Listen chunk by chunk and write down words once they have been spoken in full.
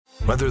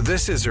Whether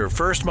this is her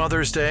first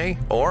Mother's Day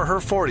or her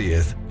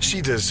 40th, she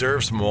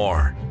deserves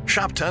more.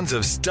 Shop tons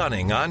of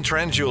stunning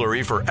on-trend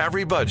jewelry for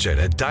every budget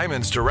at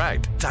Diamonds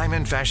Direct.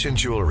 Diamond fashion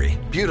jewelry,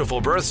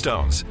 beautiful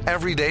birthstones,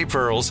 everyday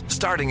pearls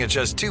starting at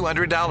just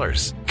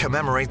 $200.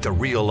 Commemorate the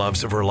real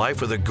loves of her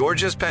life with a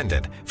gorgeous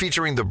pendant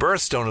featuring the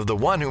birthstone of the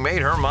one who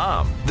made her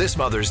mom. This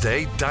Mother's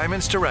Day,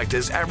 Diamonds Direct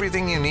is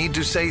everything you need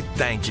to say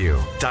thank you.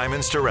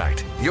 Diamonds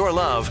Direct. Your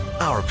love,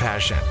 our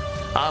passion.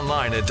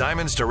 Online at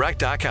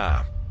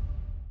diamondsdirect.com.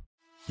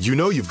 You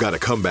know you've got a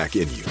comeback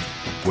in you.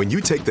 When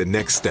you take the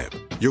next step,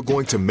 you're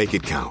going to make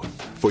it count.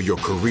 For your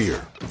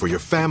career, for your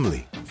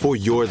family, for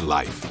your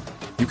life.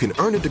 You can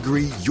earn a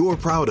degree you're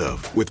proud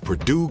of with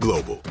Purdue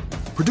Global.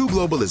 Purdue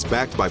Global is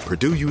backed by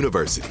Purdue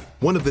University,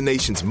 one of the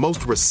nation's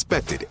most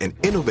respected and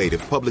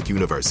innovative public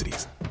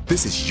universities.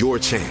 This is your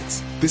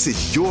chance. This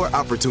is your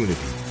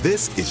opportunity.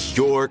 This is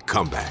your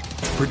comeback.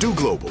 Purdue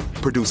Global,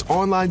 Purdue's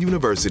online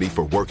university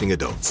for working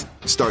adults.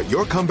 Start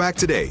your comeback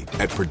today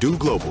at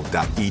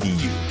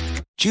purdueglobal.edu.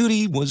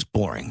 Judy was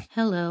boring.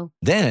 Hello.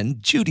 Then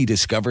Judy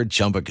discovered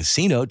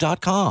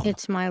ChumbaCasino.com.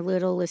 It's my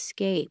little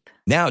escape.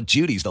 Now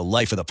Judy's the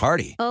life of the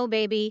party. Oh,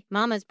 baby,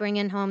 mama's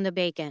bringing home the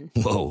bacon.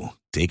 Whoa,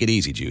 take it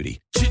easy,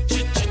 Judy.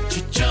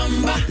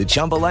 The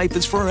Chumba life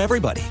is for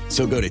everybody.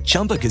 So go to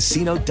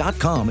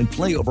ChumbaCasino.com and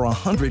play over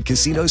 100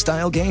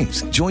 casino-style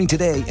games. Join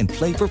today and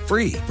play for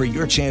free for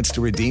your chance to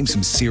redeem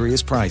some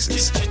serious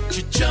prizes.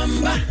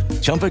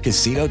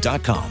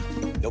 ChumbaCasino.com.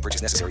 No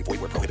purchase necessary. Void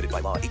where prohibited by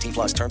law. 18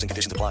 plus terms and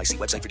conditions apply. See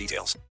website for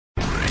details.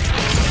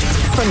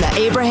 From the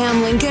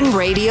Abraham Lincoln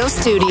Radio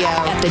Studio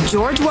at the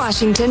George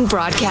Washington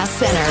Broadcast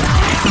Center,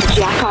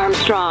 Jack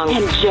Armstrong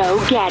and Joe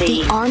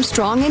Getty. The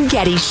Armstrong and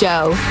Getty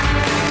Show.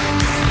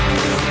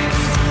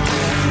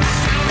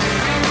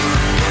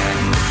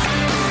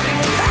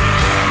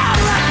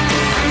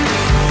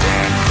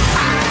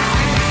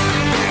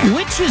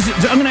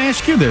 I'm going to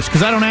ask you this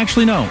because I don't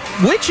actually know.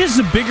 Which is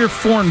the bigger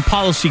foreign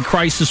policy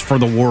crisis for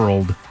the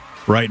world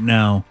right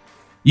now?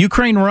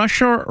 Ukraine,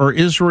 Russia, or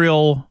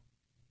Israel,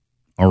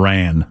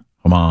 Iran,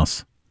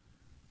 Hamas?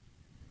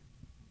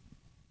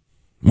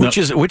 Which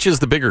is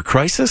the bigger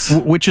crisis?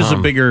 Which is a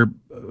bigger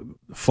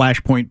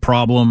flashpoint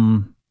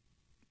problem?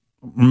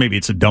 Maybe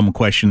it's a dumb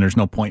question. There's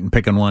no point in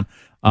picking one.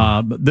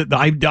 But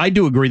I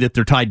do agree that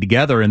they're tied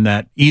together in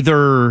that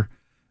either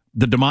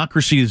the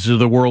democracies of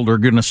the world are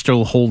going to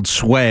still hold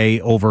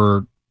sway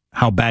over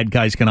how bad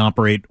guys can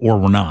operate or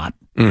we're not.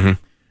 Mm-hmm.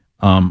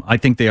 I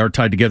think they are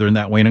tied together in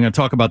that way. And I'm going to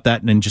talk about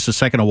that in just a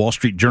second. A Wall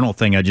Street Journal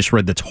thing I just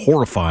read that's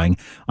horrifying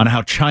on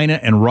how China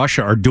and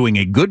Russia are doing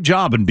a good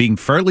job and being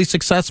fairly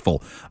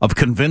successful of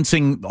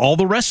convincing all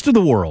the rest of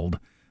the world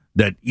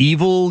that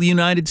evil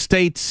United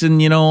States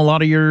and, a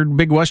lot of your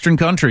big Western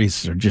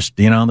countries are just,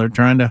 they're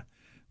trying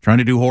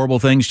to do horrible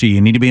things to you.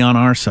 You need to be on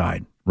our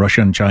side,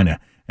 Russia and China.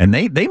 And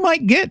they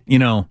might get,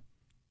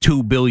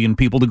 2 billion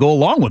people to go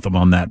along with them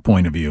on that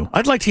point of view.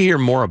 I'd like to hear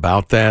more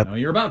about that. No,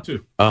 you're about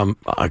to.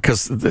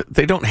 Because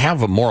they don't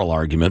have a moral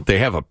argument. They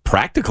have a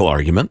practical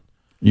argument.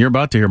 You're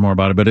about to hear more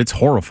about it, but it's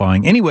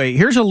horrifying. Anyway,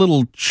 here's a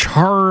little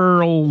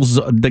Charles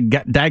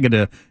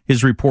D'Agata,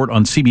 his report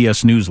on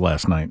CBS News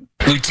last night.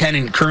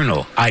 Lieutenant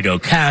Colonel Ido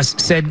Cass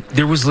said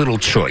there was little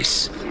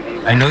choice.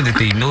 I know that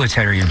the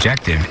military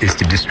objective is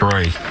to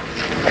destroy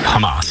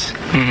Hamas.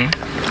 Mm-hmm.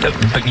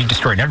 But you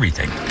destroyed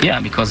everything. Yeah,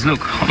 because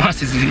look,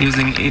 Hamas is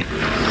using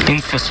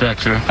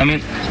infrastructure. I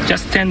mean,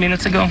 just 10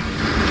 minutes ago,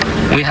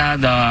 we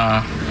had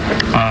a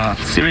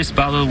serious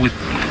battle with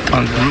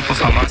a group of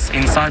Hamas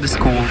inside the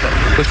school.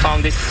 We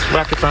found these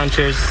rocket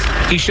launchers.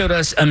 He showed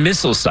us a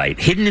missile site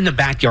hidden in the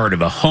backyard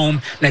of a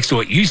home next to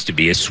what used to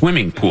be a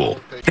swimming pool.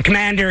 The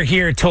commander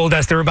here told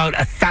us there were about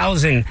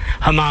 1,000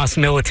 Hamas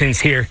militants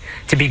here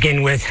to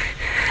begin with.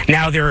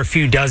 Now there are a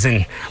few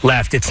dozen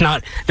left. It's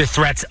not the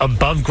threats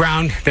above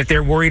ground that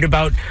they're worried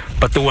about,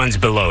 but the ones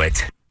below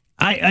it.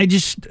 I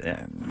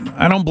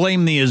don't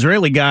blame the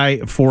Israeli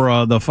guy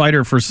for the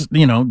fighter for,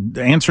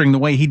 answering the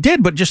way he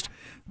did, but just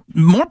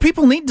more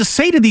people need to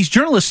say to these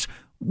journalists,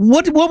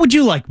 what would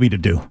you like me to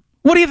do?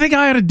 What do you think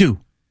I ought to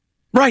do?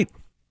 Right.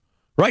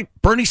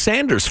 Bernie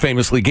Sanders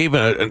famously gave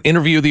an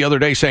interview the other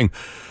day saying,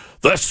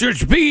 there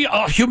should be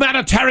a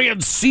humanitarian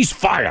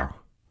ceasefire.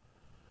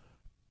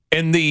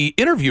 And the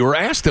interviewer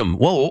asked him,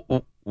 well,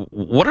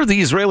 what are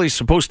the Israelis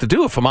supposed to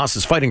do if Hamas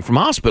is fighting from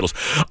hospitals?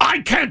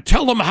 I can't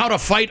tell them how to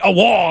fight a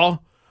war.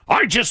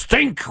 I just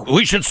think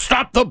we should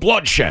stop the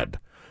bloodshed.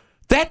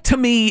 That, to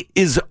me,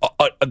 is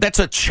that's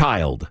a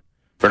child.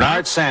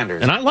 Bernard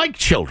Sanders. And I like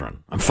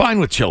children. I'm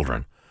fine with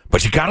children.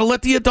 But you got to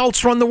let the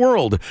adults run the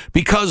world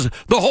because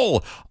the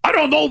whole, I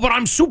don't know, but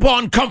I'm super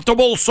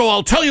uncomfortable, so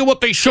I'll tell you what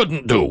they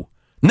shouldn't do.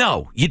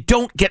 No, you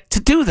don't get to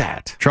do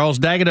that. Charles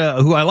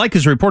D'Agata, who I like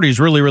his report, he's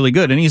really, really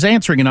good. And he's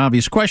answering an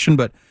obvious question,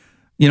 but,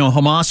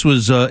 Hamas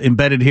was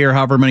embedded here,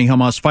 however many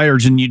Hamas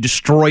fighters, and you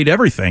destroyed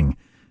everything.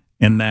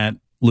 And that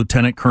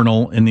lieutenant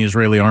colonel in the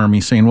Israeli army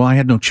saying, well, I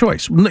had no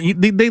choice.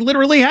 They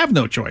literally have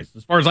no choice,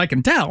 as far as I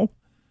can tell.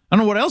 I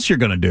don't know what else you're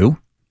going to do.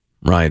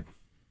 Right.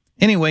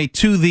 Anyway,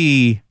 to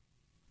the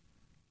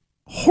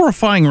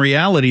horrifying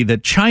reality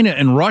that China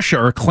and Russia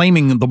are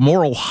claiming the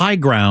moral high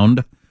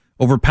ground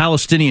over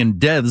Palestinian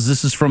deaths.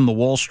 This is from the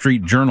Wall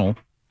Street Journal.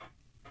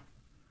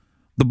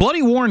 The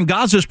bloody war in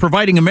Gaza is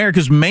providing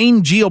America's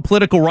main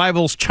geopolitical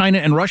rivals, China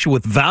and Russia,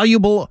 with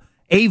valuable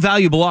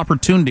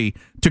opportunity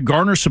to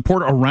garner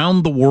support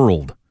around the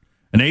world,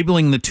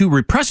 enabling the two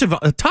repressive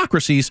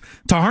autocracies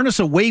to harness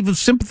a wave of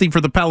sympathy for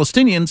the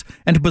Palestinians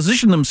and to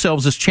position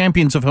themselves as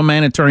champions of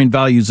humanitarian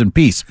values and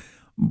peace.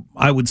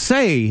 I would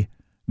say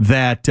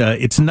that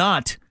it's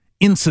not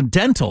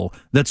incidental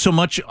that so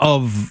much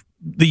of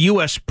the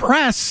U.S.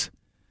 press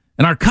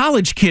and our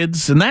college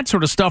kids and that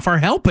sort of stuff are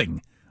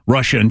helping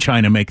Russia and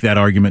China make that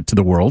argument to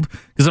the world,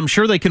 because I'm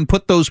sure they can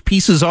put those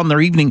pieces on their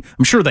evening.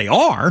 I'm sure they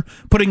are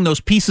putting those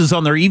pieces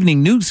on their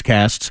evening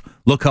newscasts.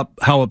 Look up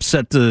how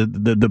upset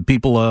the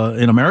people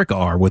in America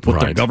are with what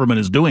their government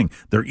is doing.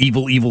 Their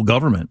evil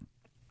government.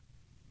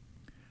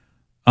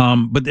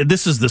 But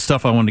this is the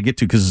stuff I wanted to get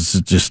to because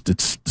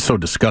it's so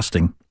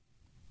disgusting.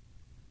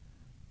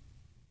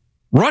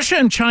 Russia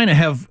and China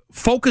have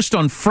focused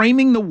on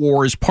framing the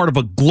war as part of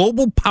a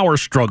global power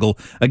struggle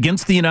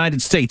against the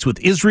United States, with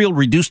Israel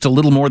reduced to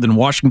little more than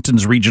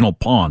Washington's regional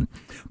pawn.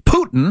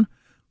 Putin,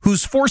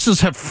 whose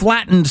forces have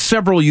flattened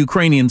several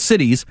Ukrainian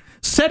cities,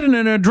 said in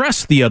an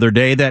address the other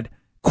day that,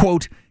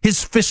 quote,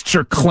 his fists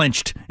are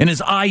clenched and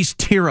his eyes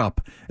tear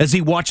up as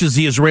he watches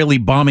the Israeli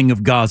bombing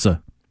of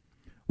Gaza.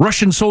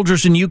 Russian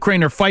soldiers in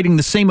Ukraine are fighting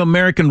the same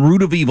American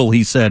root of evil,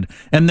 he said,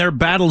 and their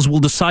battles will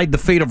decide the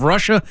fate of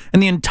Russia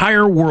and the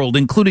entire world,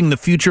 including the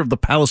future of the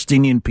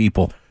Palestinian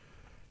people.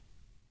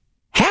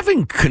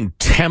 Having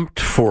contempt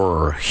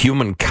for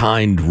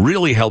humankind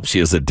really helps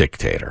you as a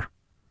dictator.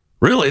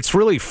 Really, it's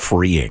really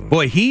freeing.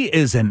 Boy, he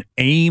is an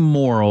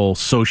amoral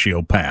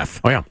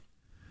sociopath. Oh, yeah.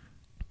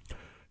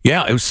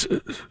 Yeah, it was,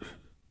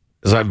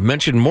 as I've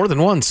mentioned more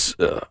than once,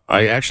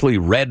 I actually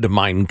read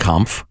Mein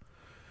Kampf.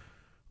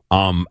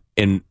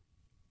 And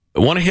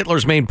one of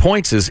Hitler's main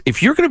points is,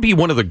 if you're going to be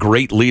one of the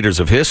great leaders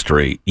of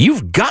history,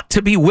 you've got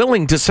to be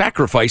willing to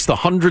sacrifice the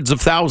hundreds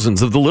of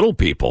thousands of the little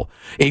people.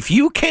 If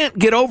you can't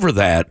get over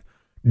that,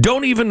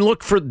 don't even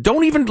look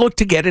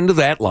to get into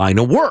that line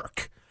of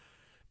work.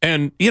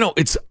 And,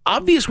 it's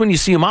obvious when you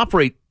see them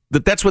operate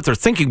that that's what they're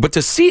thinking. But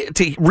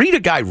to read a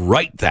guy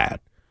write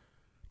that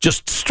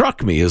just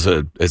struck me as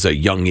a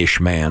youngish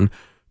man.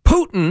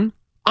 Putin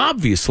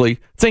obviously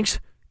thinks,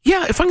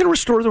 yeah, if I'm going to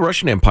restore the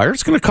Russian Empire,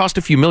 it's going to cost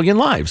a few million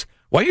lives.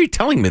 Why are you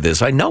telling me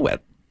this? I know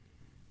it.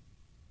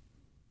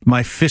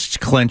 My fists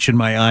clench and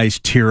my eyes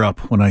tear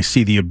up when I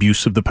see the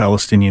abuse of the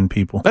Palestinian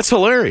people. That's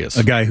hilarious.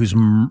 A guy who's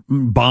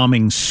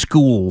bombing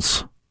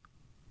schools.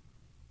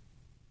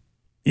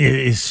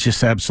 It's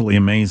just absolutely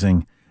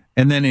amazing.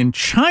 And then in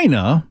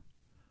China,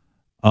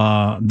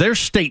 their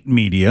state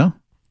media,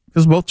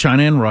 because both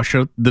China and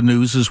Russia, the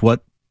news is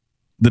what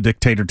the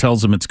dictator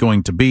tells them it's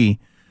going to be.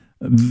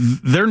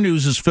 Their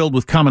news is filled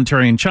with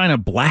commentary in China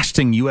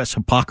blasting U.S.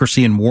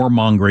 hypocrisy and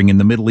warmongering in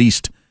the Middle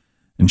East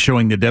and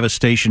showing the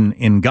devastation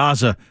in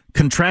Gaza,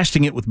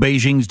 contrasting it with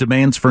Beijing's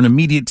demands for an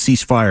immediate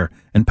ceasefire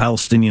and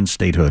Palestinian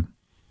statehood.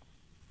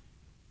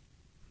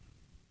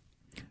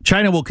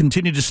 China will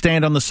continue to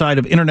stand on the side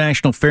of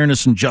international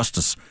fairness and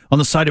justice, on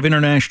the side of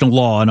international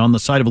law, and on the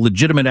side of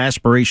legitimate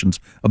aspirations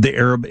of the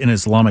Arab and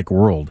Islamic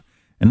world.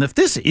 And if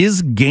this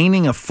is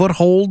gaining a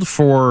foothold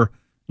for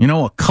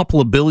a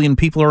couple of billion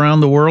people around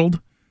the world,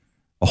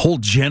 a whole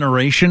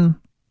generation,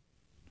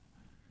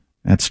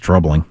 that's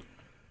troubling.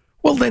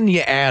 Well, then you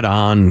add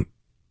on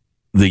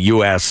the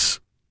U.S.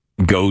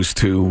 goes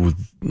to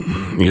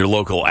your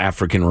local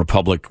African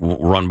republic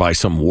run by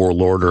some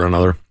warlord or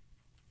another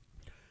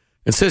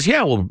and says,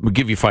 yeah, we'll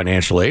give you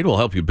financial aid. We'll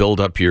help you build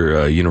up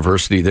your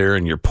university there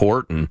and your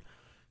port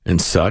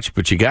and such,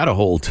 but you got to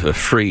hold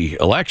free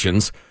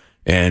elections.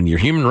 And your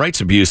human rights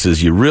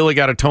abuses, you really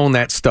got to tone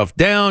that stuff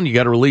down. You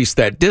got to release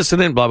that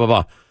dissident, blah, blah,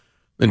 blah.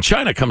 Then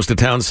China comes to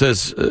town and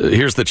says,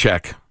 here's the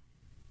check.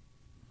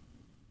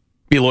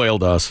 Be loyal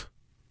to us.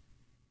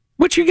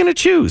 Which are you going to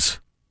choose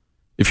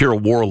if you're a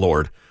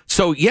warlord?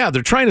 So, yeah,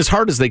 they're trying as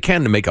hard as they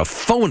can to make a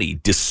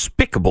phony,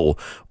 despicable,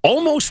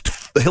 almost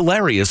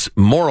hilarious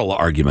moral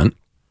argument.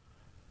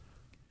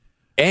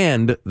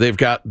 And they've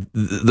got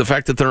the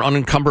fact that they're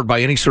unencumbered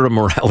by any sort of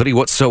morality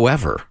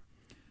whatsoever.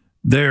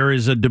 There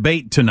is a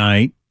debate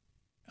tonight,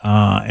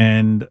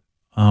 and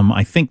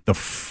I think the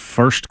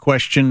first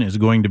question is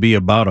going to be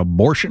about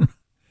abortion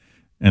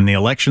and the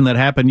election that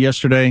happened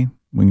yesterday.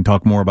 We can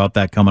talk more about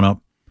that coming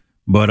up.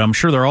 But I'm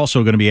sure they're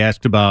also going to be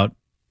asked about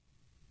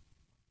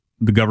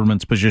the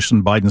government's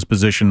position, Biden's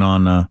position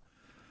on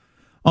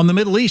the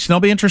Middle East, and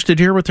I'll be interested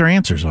to hear what their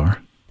answers are.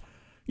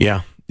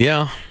 Yeah.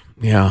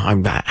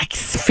 I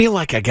feel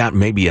like I got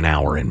maybe an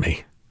hour in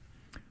me.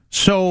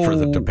 So for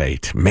the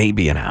debate,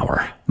 maybe an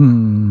hour.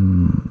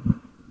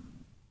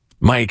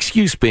 My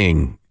excuse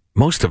being,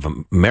 most of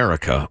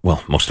America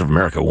won't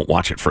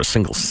watch it for a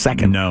single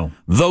second. No.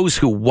 Those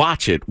who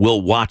watch it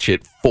will watch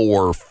it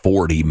for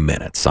 40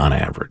 minutes on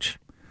average.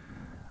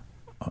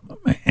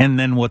 And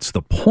then what's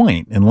the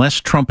point?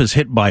 Unless Trump is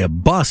hit by a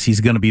bus,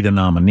 he's going to be the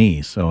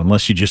nominee. So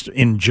unless you just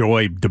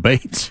enjoy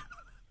debates,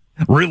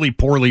 really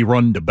poorly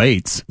run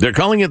debates. They're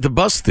calling it the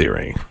bus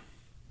theory.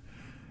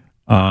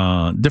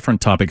 Different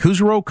topic.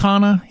 Who's Ro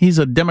Khanna? He's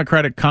a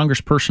Democratic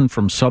congressperson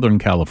from Southern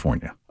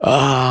California.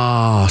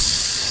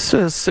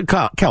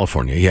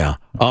 California, yeah.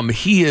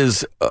 He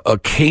is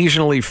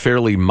occasionally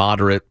fairly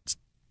moderate,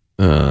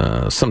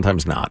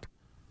 sometimes not.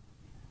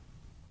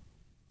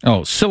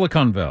 Oh,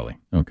 Silicon Valley.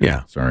 Okay,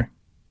 yeah. Sorry.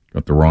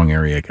 Got the wrong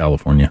area of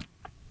California.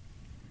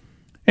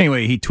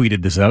 Anyway, he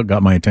tweeted this out,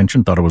 got my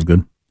attention, thought it was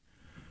good.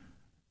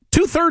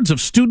 2/3 of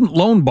student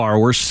loan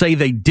borrowers say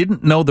they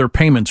didn't know their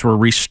payments were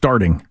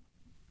restarting.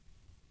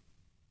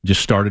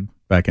 Just started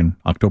back in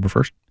October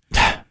 1st.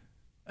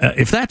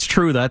 If that's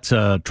true, that's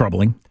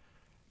troubling.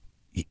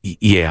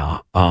 Yeah.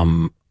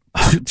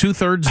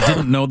 2/3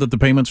 didn't know that the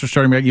payments were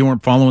starting back. You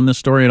weren't following this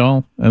story at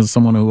all? As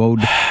someone who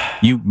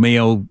may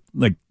owe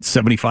like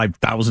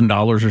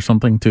 $75,000 or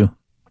something too.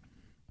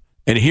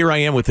 And here I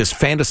am with this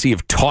fantasy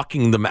of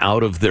talking them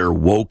out of their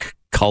woke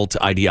cult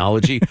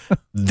ideology.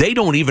 They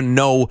don't even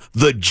know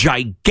the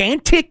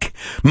gigantic,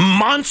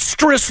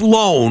 monstrous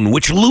loan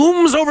which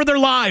looms over their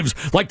lives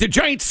like the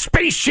giant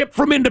spaceship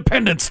from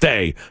Independence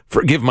Day.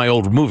 Forgive my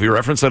old movie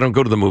reference. I don't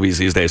go to the movies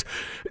these days.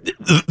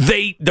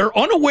 They're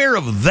unaware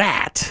of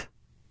that.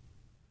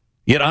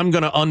 Yet I'm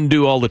going to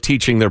undo all the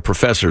teaching their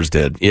professors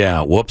did.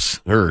 Yeah,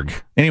 whoops, erg.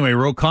 Anyway,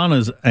 Ro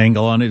Khanna's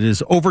angle on it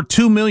is over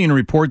 2 million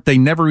report they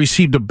never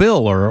received a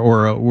bill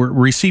or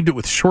received it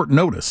with short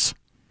notice.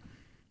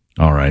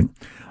 All right.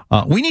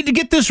 We need to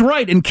get this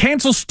right and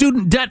cancel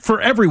student debt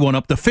for everyone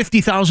up to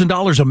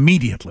 $50,000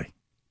 immediately.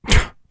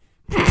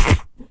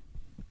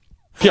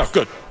 Yeah,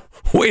 good.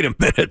 Wait a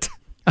minute.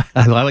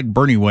 I like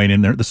Bernie Wayne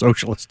in there, the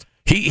socialist.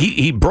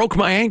 He broke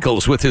my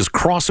ankles with his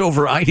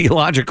crossover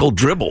ideological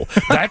dribble.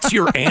 That's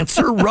your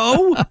answer,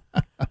 Ro?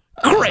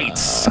 Great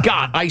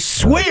Scott, I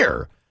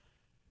swear.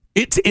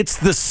 It's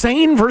the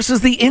sane versus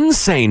the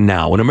insane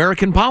now in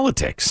American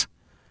politics.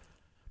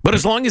 But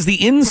as long as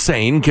the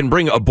insane can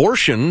bring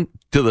abortion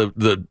to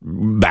the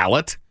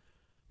ballot,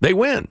 they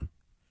win.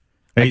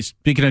 Hey,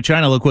 speaking of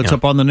China, look what's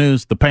up on the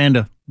news. The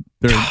panda.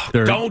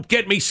 They're Don't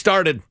get me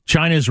started.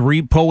 China's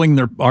repoing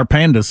our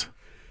pandas.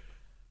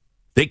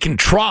 They can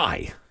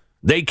try.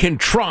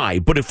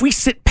 But if we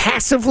sit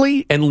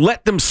passively and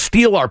let them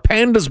steal our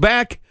pandas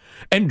back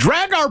and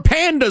drag our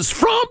pandas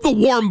from the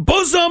warm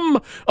bosom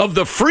of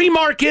the free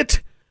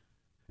market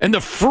and the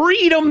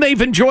freedom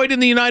they've enjoyed in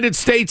the United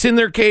States in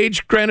their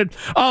cage, granted,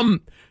 and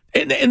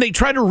they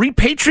try to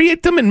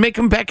repatriate them and make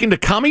them back into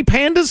commie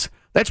pandas,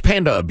 that's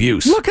panda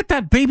abuse. Look at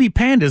that baby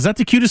panda. Is that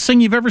the cutest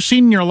thing you've ever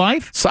seen in your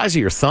life? Size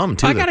of your thumb,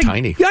 too. They're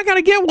tiny. I got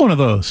to get one of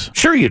those.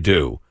 Sure you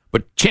do.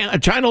 But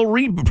China will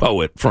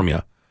repo it from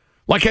you.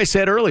 Like I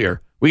said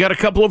earlier, we got a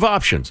couple of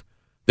options.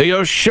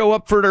 They show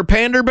up for their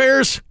panda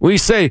bears. We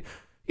say,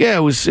 yeah,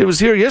 it was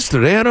here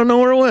yesterday. I don't know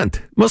where it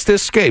went. Must have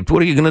escaped.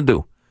 What are you going to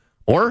do?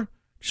 Or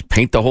just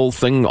paint the whole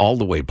thing all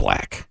the way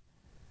black.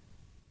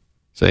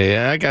 Say,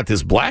 yeah, I got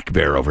this black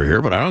bear over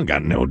here, but I don't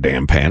got no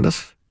damn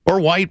pandas.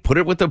 Or white, put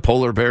it with the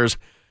polar bears.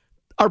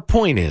 Our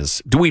point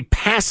is, do we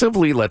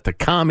passively let the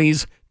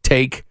commies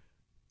take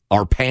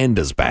our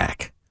pandas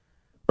back?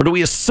 Or do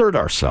we assert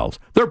ourselves?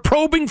 They're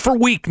probing for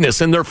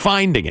weakness, and they're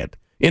finding it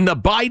in the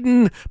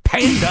Biden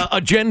panda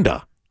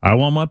agenda. I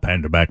want my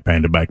panda back,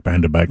 panda back,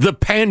 panda back. The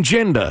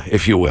pangenda,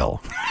 if you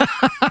will.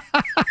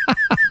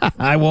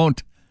 I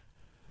won't.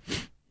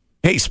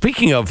 Hey,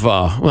 speaking of,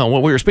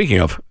 what we were speaking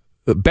of,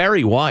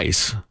 Barry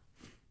Weiss,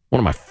 one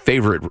of my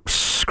favorite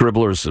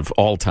scribblers of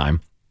all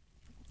time,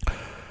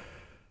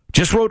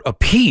 just wrote a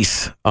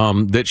piece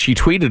that she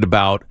tweeted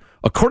about.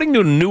 According to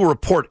a new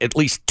report, at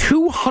least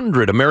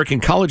 200 American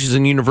colleges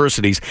and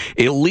universities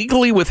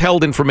illegally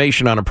withheld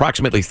information on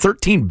approximately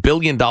 $13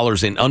 billion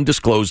in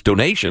undisclosed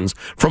donations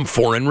from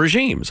foreign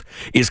regimes.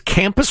 Is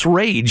campus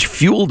rage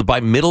fueled by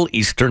Middle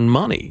Eastern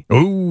money?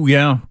 Oh,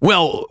 yeah.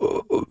 Well,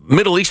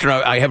 Middle Eastern,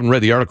 I haven't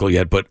read the article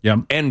yet, but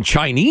and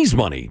Chinese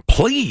money,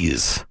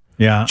 please.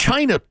 Yeah.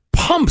 China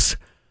pumps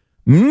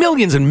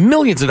millions and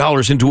millions of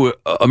dollars into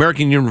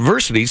American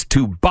universities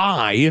to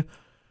buy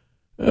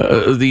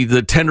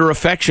the tender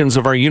affections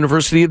of our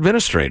university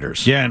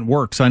administrators. Yeah, it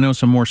works. I know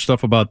some more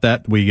stuff about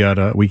that we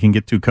can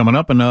get to coming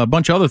up, and a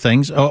bunch of other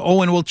things.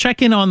 And we'll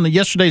check in on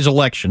yesterday's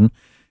election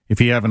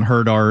if you haven't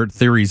heard our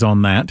theories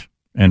on that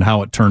and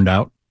how it turned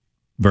out.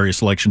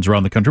 Various elections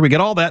around the country. We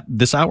get all that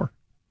this hour.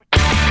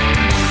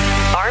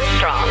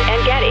 Armstrong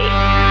and Getty.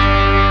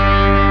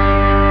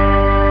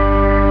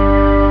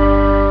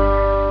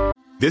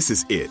 This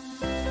is it.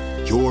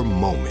 Your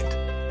moment.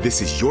 This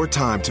is your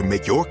time to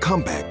make your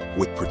comeback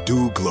with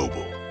Purdue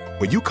Global.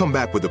 When you come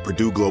back with a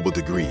Purdue Global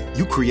degree,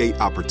 you create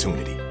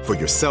opportunity for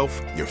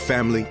yourself, your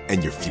family,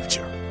 and your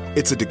future.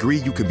 It's a degree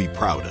you can be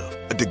proud of,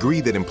 a degree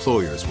that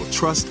employers will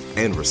trust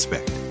and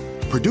respect.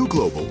 Purdue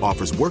Global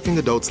offers working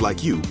adults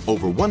like you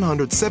over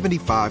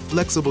 175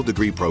 flexible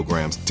degree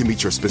programs to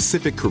meet your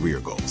specific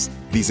career goals.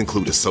 These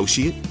include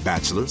associate,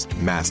 bachelor's,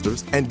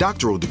 master's, and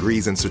doctoral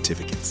degrees and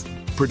certificates.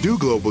 Purdue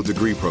Global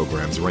degree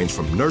programs range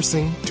from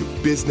nursing to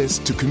business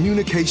to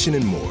communication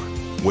and more.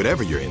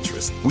 Whatever your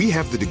interest, we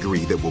have the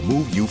degree that will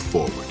move you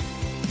forward.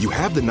 You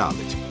have the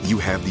knowledge, you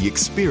have the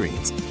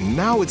experience.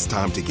 Now it's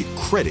time to get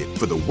credit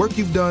for the work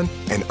you've done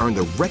and earn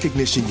the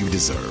recognition you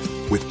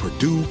deserve with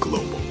Purdue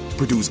Global,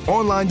 Purdue's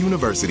online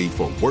university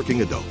for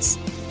working adults.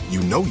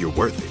 You know you're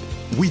worth it.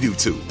 We do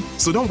too.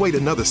 So don't wait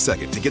another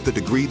second to get the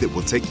degree that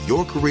will take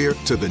your career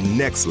to the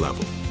next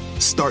level.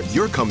 Start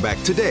your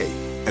comeback today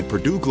at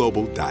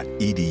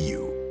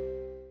purdueglobal.edu.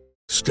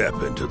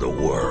 Step into the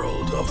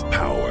world of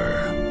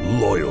power,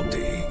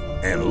 loyalty,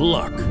 and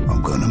luck.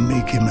 I'm gonna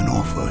make him an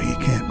offer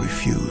he can't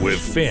refuse. With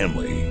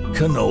family,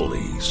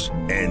 cannolis,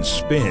 and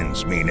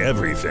spins mean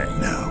everything.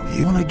 Now,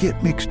 you wanna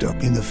get mixed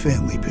up in the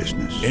family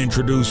business.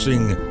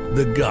 Introducing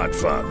The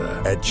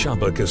Godfather at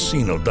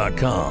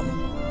ChumbaCasino.com.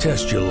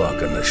 Test your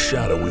luck in the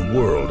shadowy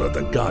world of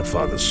The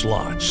Godfather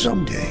slot.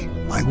 Someday,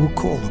 I will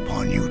call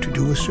upon you to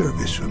do a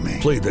service for me.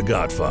 Play The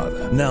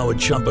Godfather now at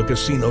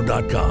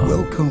ChumbaCasino.com.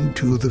 Welcome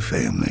to the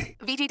family.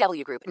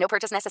 VGW Group. No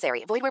purchase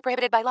necessary. Void where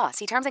prohibited by law.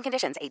 See terms and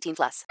conditions.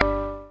 18+.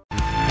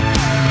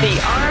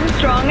 The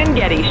Armstrong and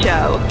Getty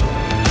Show.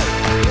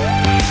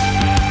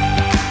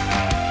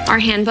 Our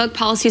handbook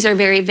policies are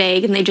very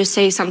vague, and they just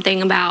say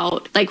something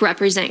about, like,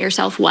 represent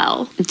yourself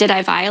well. Did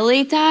I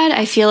violate that?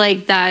 I feel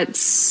like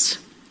that's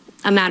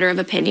a matter of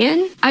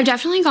opinion. I've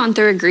definitely gone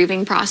through a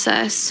grieving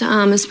process,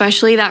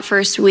 especially that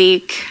first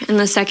week and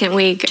the second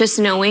week, just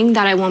knowing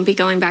that I won't be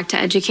going back to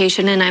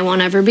education and I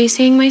won't ever be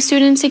seeing my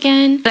students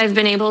again. I've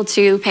been able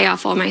to pay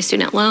off all my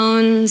student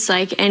loans,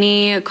 like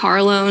any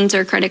car loans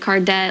or credit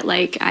card debt.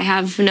 Like, I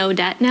have no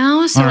debt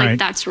now, so All right.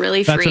 that's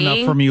really That's freeing.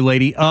 enough from you,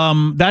 lady.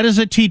 That is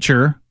a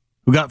teacher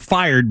who got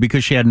fired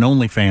because she had an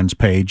OnlyFans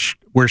page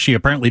where she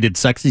apparently did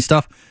sexy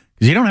stuff.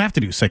 Because you don't have to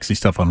do sexy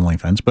stuff on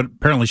OnlyFans, but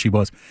apparently she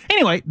was.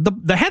 Anyway,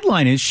 the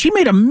headline is she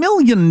made $1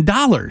 million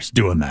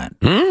doing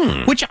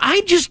that, which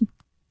I just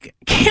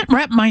can't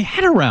wrap my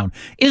head around.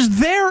 Is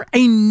there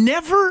a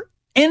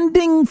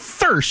never-ending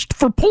thirst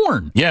for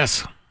porn?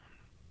 Yes.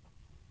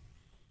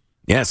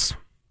 Yes.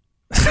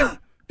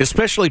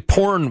 Especially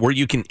porn where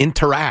you can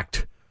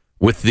interact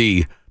with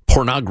the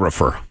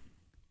pornographer.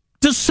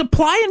 Does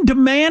supply and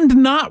demand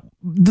not,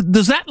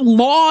 does that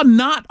law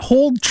not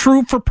hold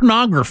true for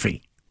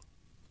pornography?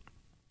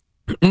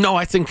 No,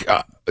 I think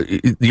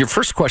your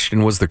first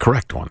question was the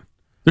correct one.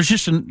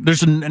 There's a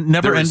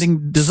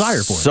never-ending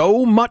desire for it.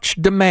 So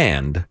much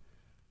demand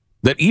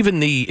that even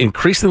the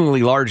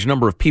increasingly large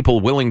number of people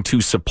willing to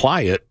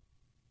supply it,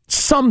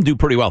 some do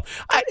pretty well.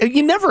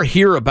 You never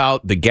hear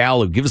about the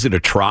gal who gives it a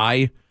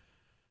try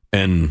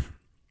and,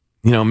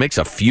 makes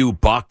a few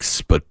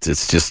bucks, but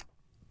it's just,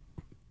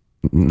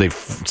 they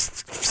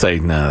say,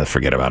 nah,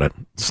 forget about it.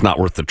 It's not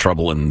worth the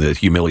trouble and the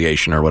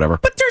humiliation or whatever.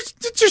 But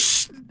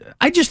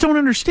I just don't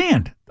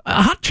understand.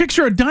 Hot chicks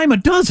are a dime a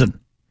dozen.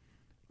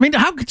 I mean,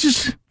 I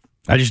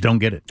just don't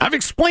get it. I've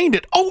explained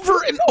it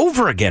over and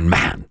over again,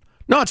 man.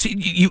 No, it's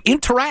you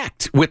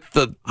interact with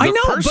the I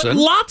know, person. But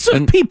lots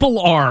of people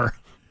are.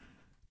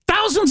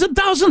 Thousands and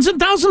thousands and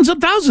thousands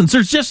and thousands.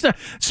 There's just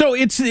so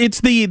it's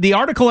the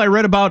article I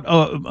read about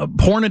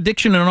porn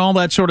addiction and all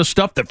that sort of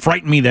stuff that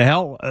frightened the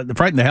hell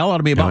out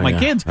of me about my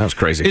kids. That was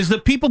crazy. Is the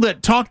people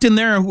that talked in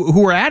there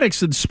who are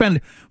addicts that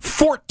spend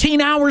 14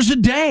 hours a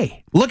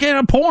day looking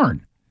at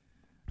porn.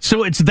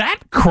 So it's that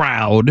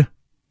crowd.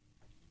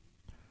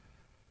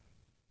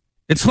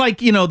 It's like,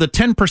 the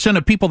 10%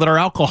 of people that are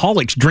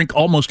alcoholics drink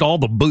almost all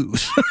the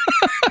booze.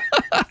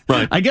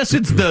 Right. I guess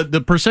it's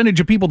the percentage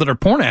of people that are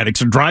porn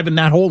addicts are driving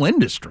that whole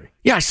industry.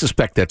 Yeah, I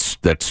suspect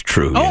that's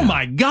true. Oh,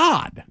 my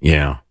God.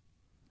 Yeah.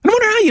 I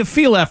wonder how you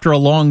feel after a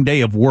long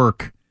day of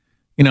work.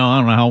 I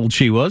don't know how old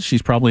she was.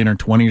 She's probably in her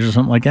 20s or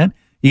something like that.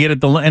 You get at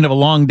the end of a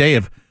long day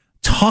of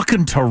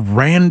talking to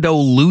rando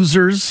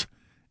losers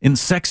in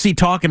sexy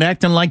talk and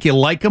acting like you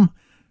like them.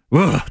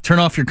 Ugh, turn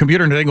off your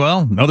computer and think,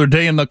 well, another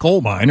day in the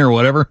coal mine or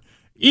whatever.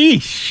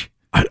 Eesh.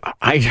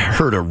 I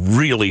heard a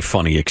really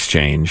funny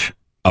exchange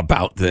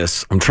about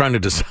this. I'm trying to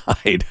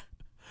decide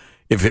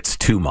if it's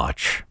too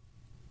much.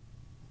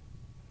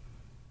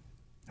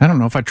 I don't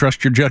know if I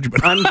trust your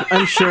judgment.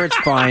 I'm sure it's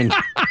fine.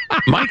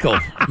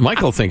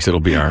 Michael thinks it'll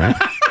be all right.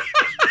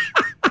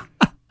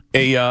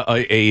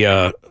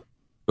 A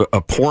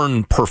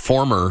porn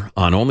performer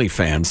on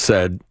OnlyFans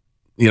said,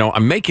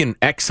 I'm making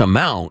X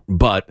amount,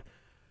 but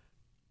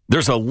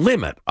there's a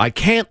limit. I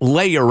can't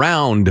lay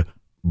around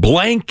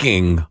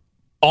blanking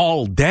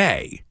all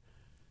day.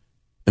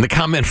 And the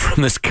comment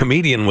from this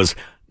comedian was,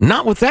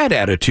 not with that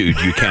attitude,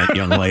 you can't,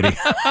 young lady.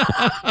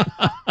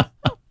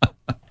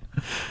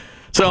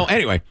 So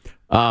anyway,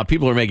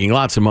 people are making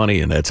lots of money,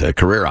 and that's a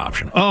career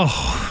option.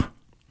 Oh.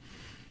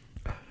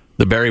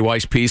 The Barry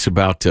Weiss piece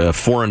about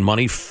foreign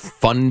money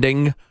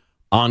funding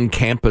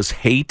on-campus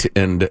hate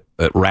and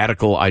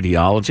radical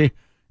ideology.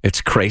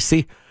 It's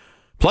crazy.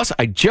 Plus,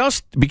 I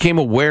just became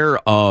aware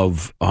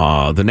of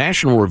the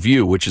National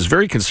Review, which is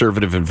very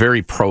conservative and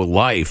very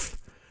pro-life.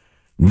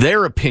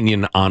 their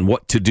opinion on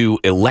what to do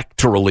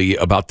electorally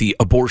about the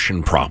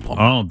abortion problem.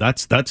 Oh,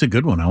 that's a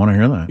good one. I want to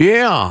hear that.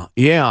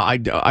 Yeah.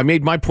 I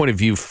made my point of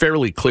view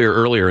fairly clear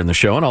earlier in the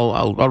show, and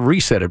I'll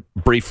reset it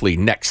briefly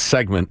next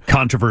segment.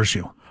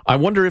 Controversial. I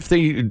wonder if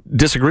they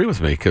disagree with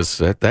me, because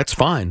that's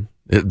fine.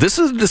 This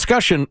is a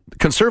discussion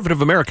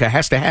conservative America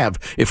has to have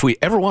if we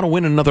ever want to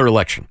win another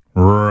election.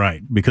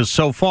 Right, because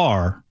so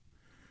far,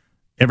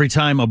 every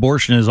time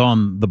abortion is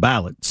on the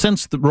ballot,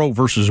 since the Roe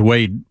versus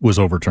Wade was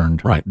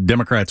overturned, right,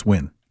 Democrats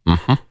win.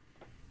 Mm-hmm.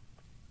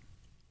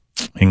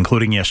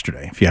 Including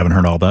yesterday, if you haven't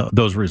heard all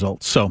those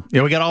results. So,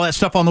 we got all that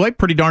stuff on the way.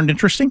 Pretty darned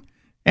interesting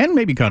and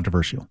maybe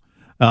controversial.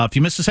 If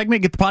you missed a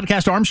segment, get the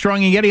podcast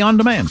Armstrong and Getty on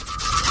demand.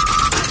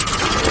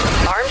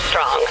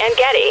 Armstrong and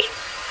Getty.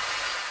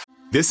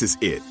 This is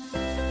it.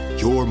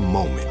 Your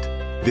moment.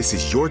 This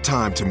is your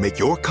time to make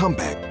your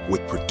comeback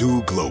with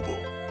Purdue Global.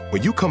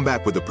 When you come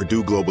back with a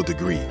Purdue Global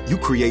degree, you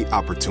create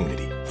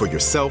opportunity for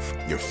yourself,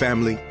 your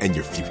family, and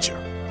your future.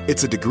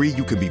 It's a degree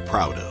you can be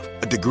proud of,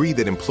 a degree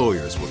that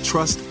employers will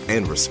trust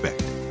and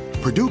respect.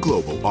 Purdue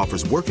Global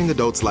offers working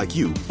adults like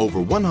you over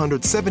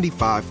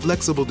 175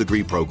 flexible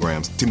degree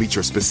programs to meet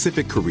your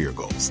specific career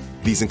goals.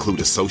 These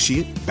include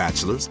associate,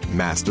 bachelor's,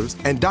 master's,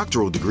 and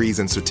doctoral degrees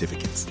and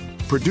certificates.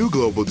 Purdue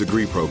Global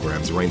degree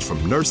programs range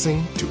from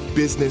nursing to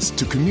business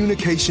to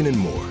communication and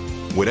more.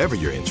 Whatever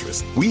your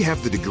interest, we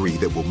have the degree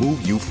that will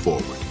move you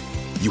forward.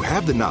 You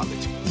have the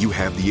knowledge, you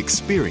have the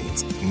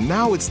experience.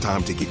 Now it's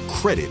time to get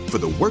credit for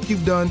the work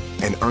you've done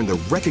and earn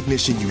the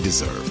recognition you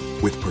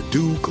deserve with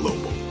Purdue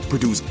Global,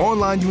 Purdue's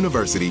online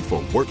university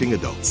for working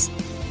adults.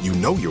 You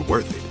know you're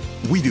worth it.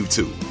 We do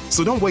too.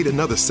 So don't wait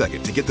another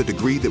second to get the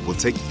degree that will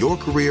take your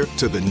career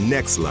to the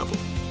next level.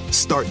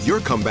 Start your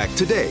comeback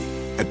today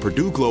at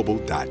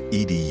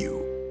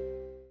purdueglobal.edu.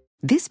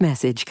 This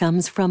message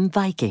comes from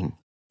Viking,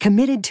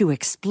 committed to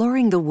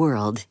exploring the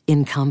world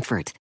in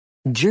comfort.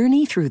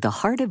 Journey through the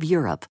heart of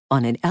Europe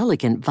on an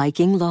elegant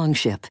Viking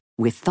longship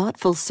with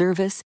thoughtful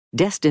service,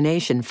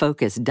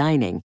 destination-focused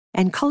dining,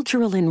 and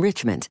cultural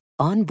enrichment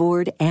on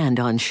board and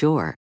on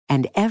shore.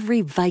 And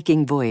every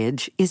Viking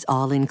voyage is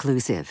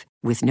all-inclusive,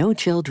 with no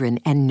children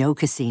and no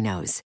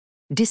casinos.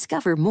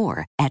 Discover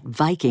more at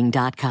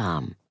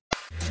Viking.com.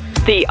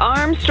 The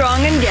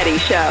Armstrong and Getty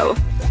Show.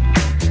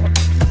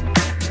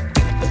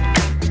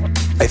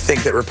 I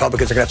think that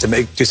Republicans are going to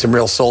have to do some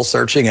real soul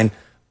searching and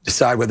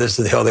decide whether this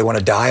is the hill they want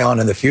to die on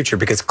in the future,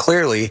 because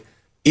clearly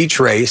each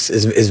race,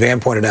 as Van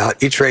pointed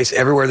out, each race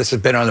everywhere this has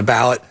been on the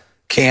ballot,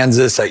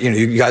 Kansas,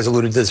 you guys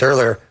alluded to this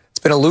earlier, it's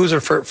been a loser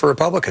for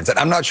Republicans. And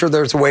I'm not sure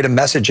there's a way to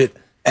message it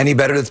any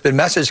better that's been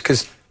messaged,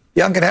 because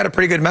Youngkin had a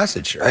pretty good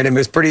message, right? I mean, it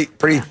was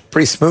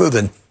pretty smooth,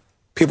 and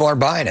people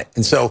aren't buying it.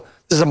 And so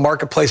this is a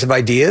marketplace of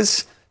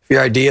ideas. If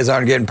your ideas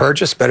aren't getting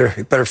purchased,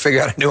 better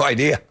figure out a new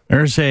idea.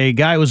 There's a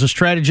guy who was a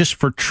strategist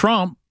for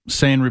Trump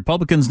saying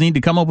Republicans need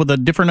to come up with a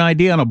different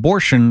idea on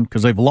abortion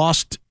because they've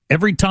lost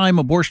every time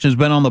abortion has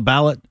been on the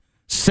ballot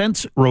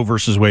since Roe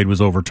versus Wade was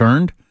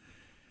overturned.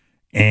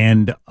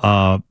 And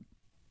so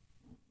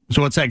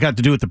what's that got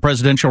to do with the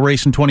presidential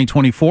race in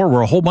 2024,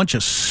 where a whole bunch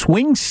of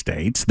swing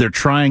states, they're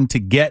trying to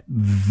get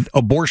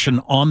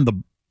abortion on the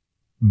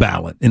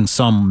ballot in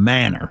some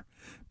manner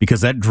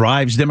because that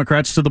drives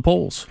Democrats to the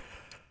polls.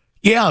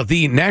 Yeah,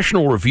 the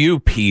National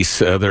Review piece,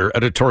 their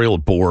editorial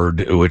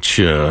board, which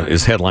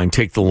is headlined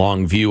 "Take the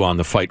Long View on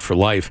the Fight for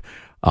Life,"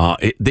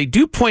 they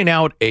do point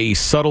out a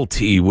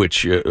subtlety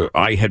which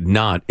I had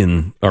not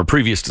in our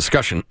previous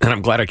discussion, and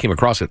I'm glad I came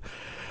across it.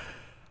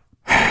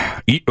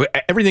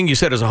 Everything you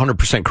said is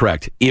 100%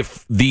 correct.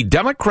 If the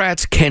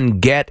Democrats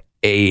can get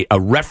a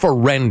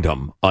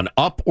referendum, an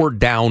up or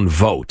down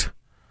vote,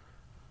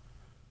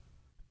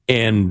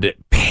 and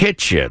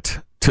pitch it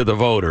to the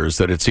voters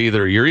that it's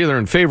you're either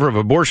in favor of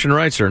abortion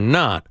rights or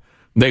not,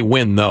 they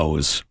win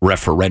those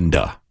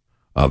referenda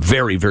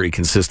very, very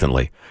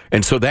consistently.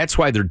 And so that's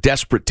why they're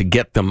desperate to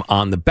get them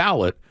on the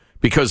ballot,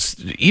 because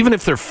even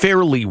if they're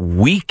fairly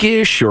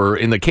weakish, or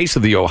in the case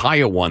of the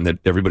Ohio one that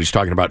everybody's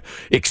talking about,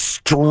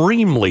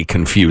 extremely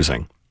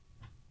confusing,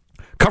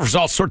 covers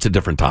all sorts of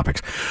different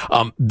topics,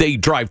 they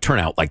drive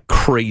turnout like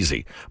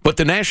crazy. But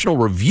the National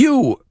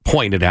Review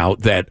pointed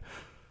out that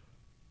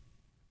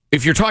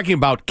if you're talking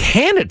about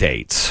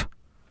candidates,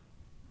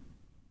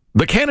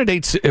 the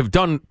candidates have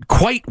done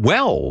quite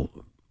well.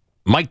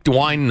 Mike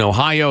DeWine in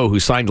Ohio, who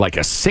signed like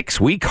a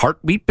 6-week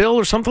heartbeat bill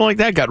or something like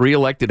that, got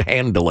reelected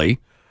handily.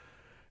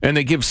 And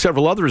they give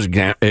several other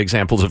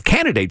examples of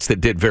candidates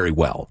that did very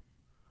well.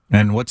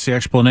 And what's the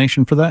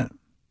explanation for that?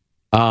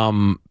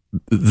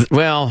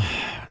 Well,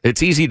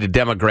 it's easy to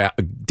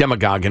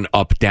demagogue an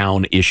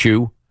up-down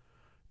issue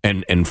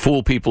and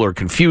fool people or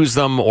confuse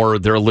them, or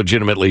they're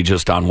legitimately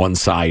just on one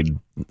side,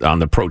 on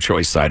the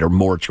pro-choice side or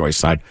more choice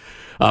side.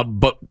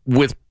 But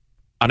with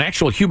an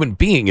actual human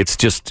being,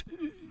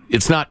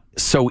 it's not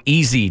so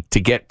easy to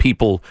get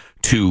people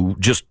to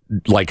just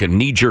like a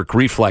knee-jerk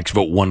reflex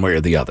vote one way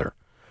or the other.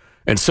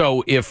 And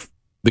so if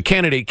the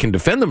candidate can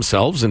defend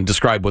themselves and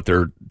describe what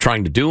they're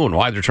trying to do and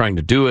why they're trying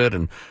to do it,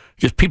 and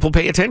just people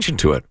pay attention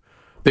to it,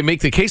 they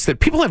make the case that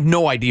people have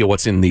no idea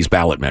what's in these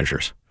ballot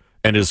measures.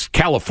 And as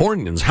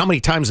Californians, how many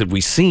times have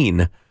we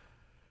seen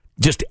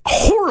just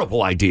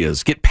horrible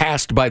ideas get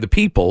passed by the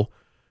people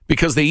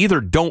because they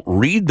either don't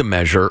read the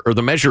measure or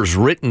the measure is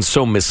written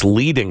so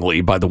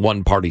misleadingly by the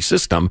one-party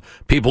system,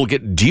 people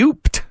get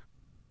duped.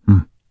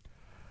 You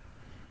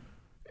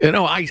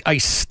know, I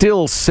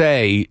still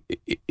say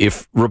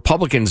if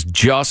Republicans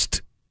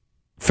just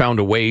found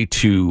a way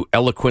to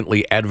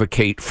eloquently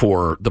advocate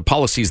for the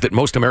policies that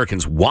most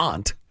Americans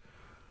want,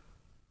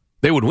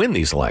 they would win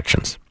these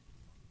elections.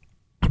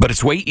 But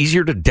it's way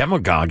easier to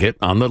demagogue it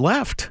on the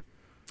left.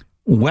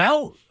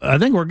 Well, I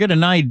think we're getting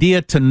an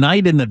idea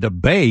tonight in the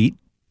debate.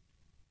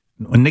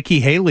 Nikki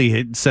Haley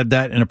had said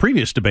that in a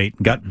previous debate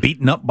and got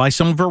beaten up by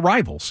some of her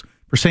rivals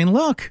for saying,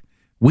 look,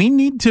 we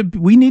need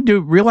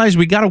to realize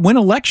we got to win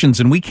elections,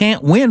 and we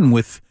can't win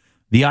with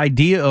the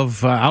idea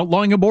of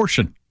outlawing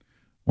abortion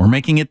or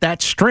making it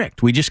that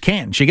strict. We just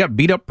can't. She got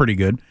beat up pretty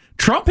good.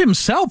 Trump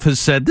himself has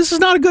said this is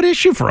not a good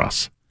issue for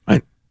us.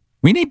 Right.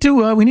 We need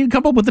to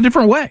come up with a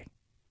different way.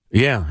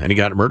 Yeah, and he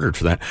got murdered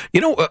for that.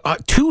 You know,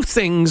 two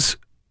things.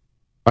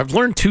 I've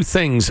learned two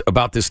things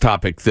about this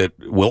topic that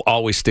will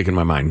always stick in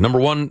my mind. Number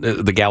one,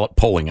 the Gallup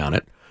polling on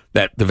it,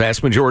 that the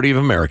vast majority of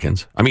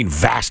Americans, I mean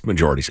vast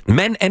majorities,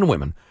 men and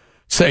women,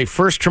 say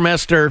first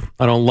trimester,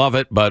 I don't love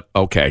it, but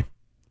okay,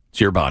 it's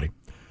your body.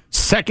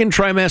 Second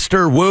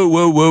trimester,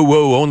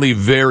 whoa, only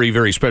very,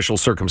 very special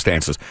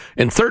circumstances.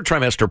 And third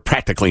trimester,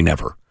 practically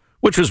never,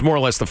 which was more or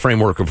less the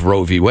framework of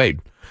Roe v.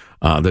 Wade,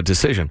 the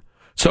decision.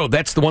 So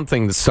that's the one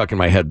thing that's stuck in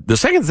my head. The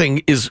second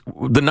thing is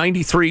the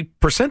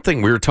 93%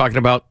 thing we were talking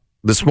about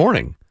this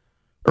morning,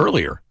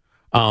 earlier.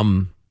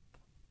 Was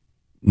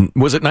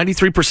it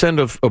 93%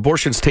 of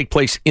abortions take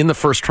place in the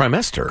first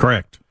trimester?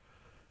 Correct.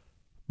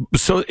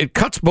 So it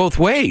cuts both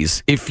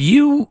ways. If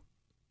you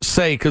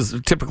say, because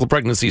typical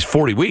pregnancy is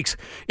 40 weeks,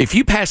 if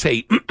you pass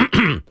a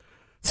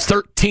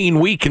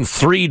 13-week and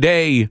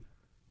 3-day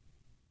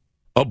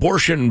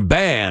abortion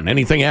ban,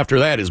 anything after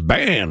that is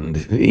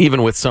banned,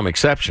 even with some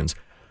exceptions.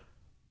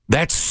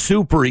 That's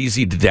super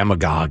easy to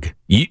demagogue.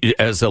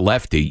 As a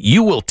lefty,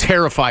 you will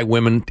terrify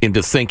women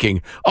into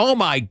thinking, oh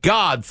my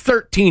God,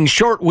 13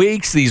 short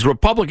weeks, these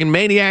Republican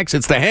maniacs,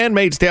 it's the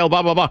Handmaid's Tale,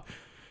 blah, blah, blah.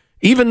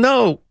 Even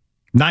though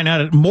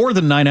more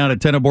than 9 out of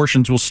 10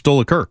 abortions will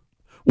still occur.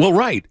 Well,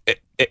 right.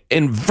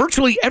 And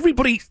virtually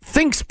everybody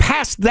thinks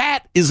past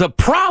that is a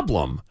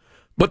problem,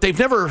 but they've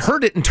never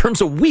heard it in terms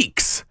of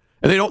weeks,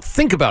 and they don't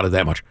think about it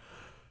that much.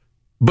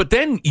 But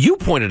then you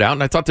pointed out,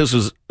 and I thought this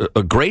was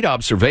a great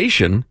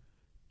observation,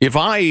 if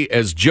I,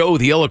 as Joe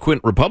the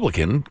eloquent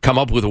Republican, come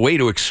up with a way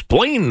to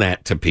explain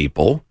that to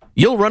people,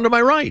 you'll run to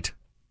my right.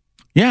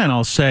 Yeah, and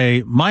I'll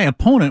say, my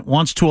opponent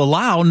wants to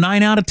allow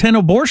 9 out of 10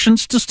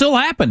 abortions to still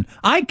happen.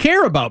 I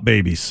care about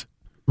babies.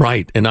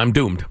 Right, and I'm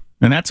doomed.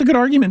 And that's a good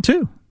argument,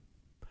 too.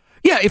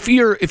 Yeah, if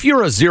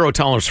you're a zero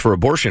tolerance for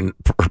abortion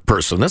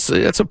person,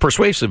 that's a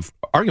persuasive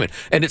argument,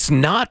 and it's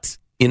not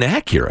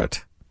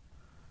inaccurate.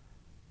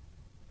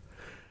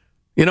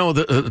 You know,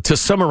 to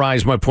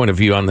summarize my point of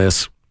view on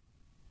this,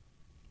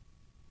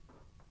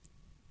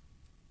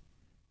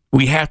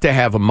 we have to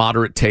have a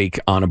moderate take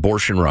on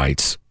abortion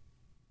rights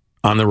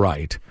on the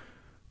right,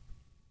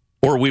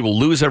 or we will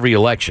lose every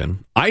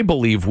election. I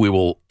believe we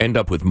will end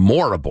up with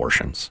more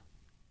abortions,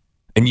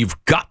 and you've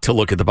got to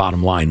look at the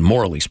bottom line,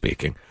 morally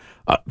speaking.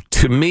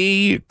 To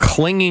me,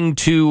 clinging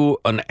to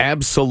an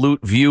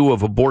absolute view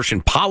of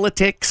abortion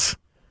politics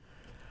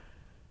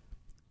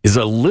is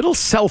a little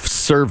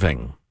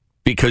self-serving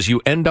because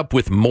you end up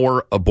with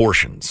more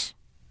abortions.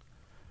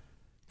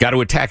 Got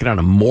to attack it on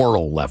a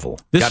moral level.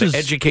 Got to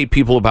educate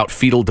people about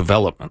fetal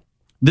development.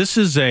 This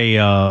is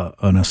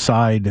an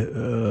aside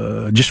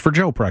just for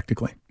Joe,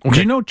 practically. Okay. Do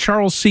you know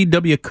Charles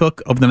C.W.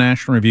 Cook of the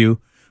National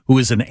Review, who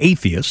is an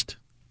atheist,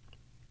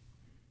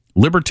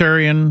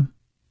 libertarian,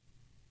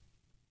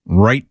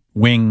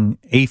 right-wing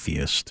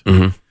atheist?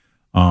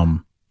 Mm-hmm.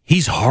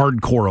 He's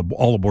hardcore.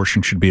 All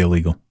abortion should be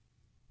illegal.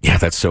 Yeah,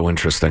 that's so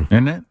interesting.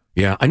 Isn't it?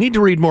 Yeah, I need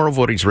to read more of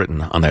what he's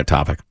written on that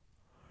topic.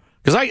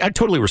 Because I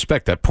totally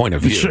respect that point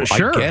of view.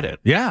 Sure. I get it.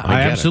 Yeah,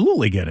 I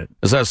absolutely get it.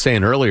 As I was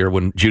saying earlier,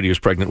 when Judy was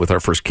pregnant with our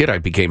first kid, I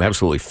became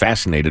absolutely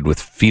fascinated with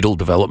fetal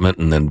development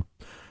and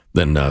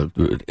then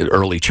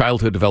early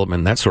childhood development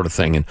and that sort of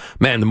thing. And,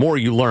 man, the more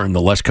you learn,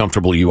 the less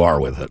comfortable you are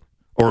with it.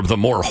 Or the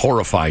more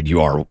horrified you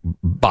are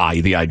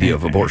by the idea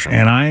of abortion.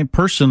 And I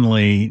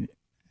personally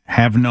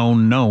have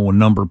know a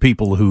number of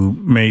people who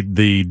made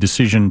the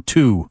decision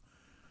to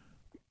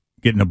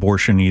get an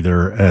abortion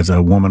either as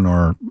a woman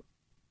or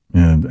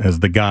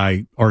as the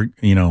guy, or,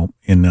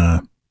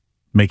 in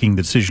making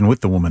the decision with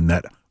the woman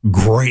that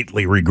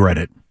greatly regret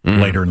it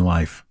later in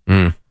life.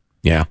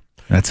 Yeah.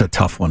 That's a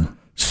tough one.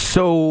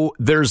 So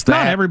there's that.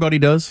 Not everybody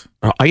does.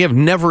 I have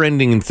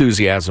never-ending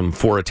enthusiasm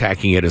for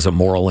attacking it as a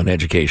moral and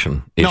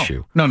education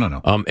issue.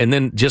 No. And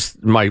then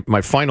just my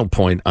final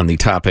point on the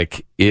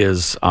topic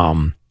is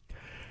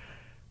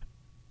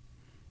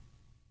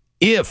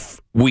if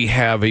we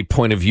have a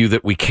point of view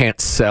that we can't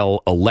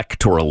sell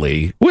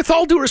electorally, with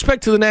all due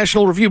respect to the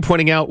National Review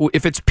pointing out,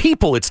 if it's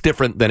people, it's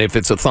different than if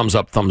it's a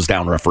thumbs-up,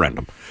 thumbs-down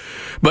referendum.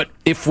 But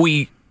if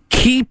we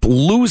keep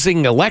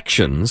losing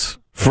elections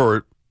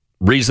for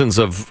reasons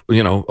of,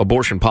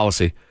 abortion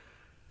policy,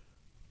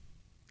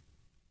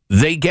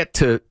 they get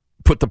to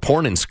put the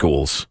porn in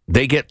schools.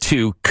 They get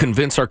to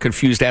convince our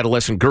confused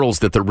adolescent girls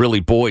that they're really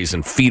boys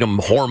and feed them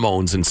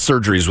hormones and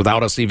surgeries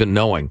without us even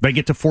knowing. They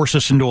get to force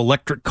us into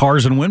electric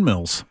cars and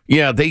windmills.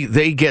 Yeah,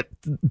 they get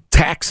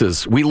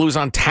taxes. We lose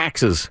on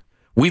taxes.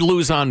 We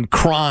lose on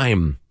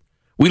crime.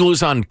 We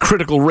lose on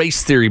critical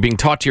race theory being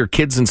taught to your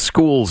kids in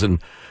schools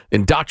and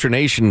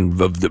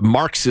indoctrination of the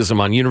Marxism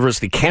on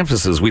university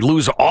campuses. We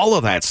lose all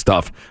of that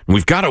stuff, and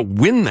we've got to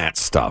win that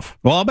stuff.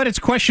 Well, I'll bet it's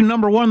question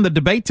number one in the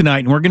debate tonight,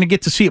 and we're going to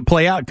get to see it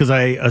play out because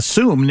I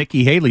assume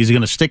Nikki Haley is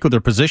going to stick with her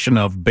position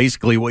of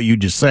basically what you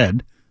just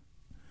said.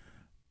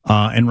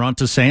 And Ron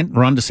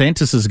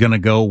DeSantis is going to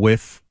go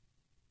with,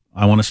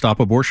 I want to stop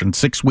abortion.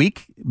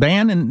 6-week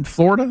ban in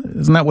Florida?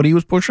 Isn't that what he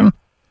was pushing?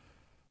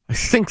 I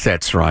think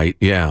that's right,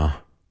 yeah.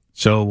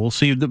 So we'll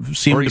see him debate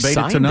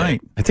it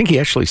tonight. I think he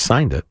actually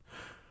signed it.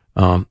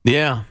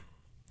 Yeah.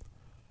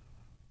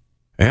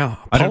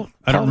 I don't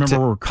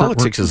remember where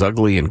politics is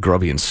ugly and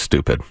grubby and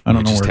stupid.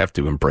 You just have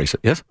to embrace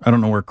it. Yes. I don't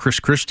know where Chris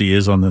Christie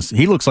is on this.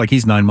 He looks like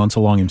he's 9 months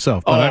along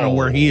himself, but I don't know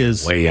where he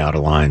is. Way out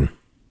of line.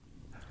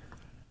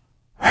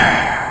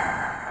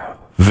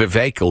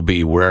 Vivek will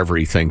be wherever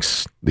he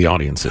thinks the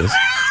audience is.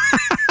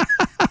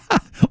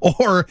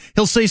 Or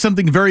he'll say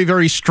something very,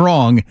 very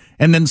strong,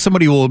 and then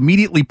somebody will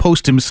immediately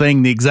post him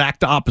saying the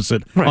exact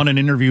opposite on an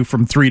interview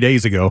from 3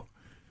 days ago.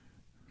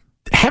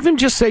 Have him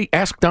just say,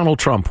 ask Donald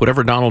Trump,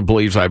 whatever Donald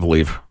believes, I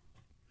believe.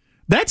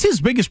 That's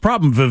his biggest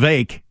problem,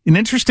 Vivek. An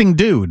interesting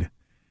dude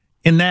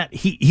in that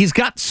he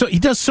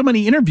does so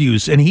many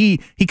interviews, and he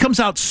comes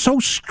out so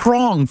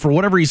strong for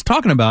whatever he's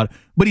talking about,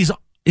 but he's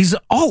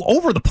all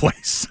over the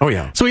place. Oh,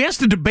 yeah. So he has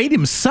to debate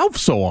himself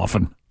so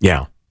often.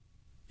 Yeah.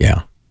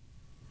 Yeah.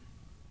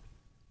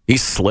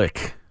 He's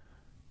slick.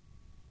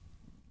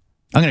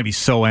 I'm going to be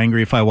so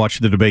angry if I watch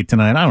the debate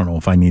tonight. I don't know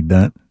if I need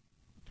that.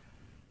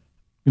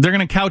 They're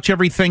going to couch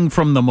everything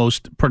from the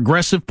most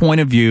progressive point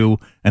of view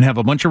and have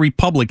a bunch of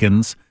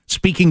Republicans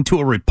speaking to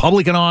a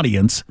Republican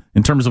audience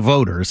in terms of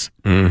voters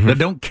that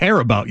don't care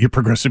about your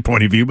progressive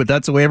point of view, but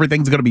that's the way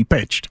everything's going to be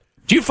pitched.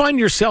 Do you find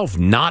yourself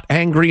not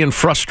angry and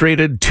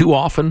frustrated too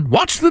often?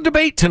 Watch the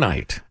debate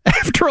tonight.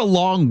 After a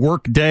long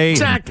work day.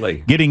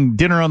 Exactly. Getting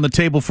dinner on the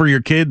table for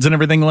your kids and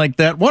everything like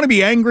that. Want to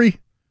be angry?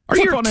 Are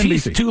your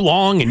teeth too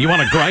long and you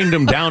want to grind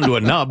them down to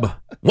a nub?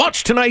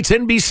 Watch tonight's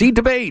NBC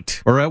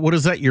debate. Or what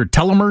is that, your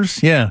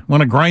telomeres? Yeah.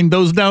 Want to grind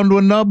those down to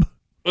a nub?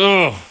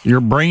 Ugh.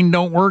 Your brain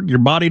don't work? Your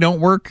body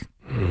don't work?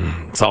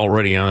 It's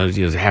already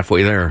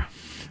halfway there.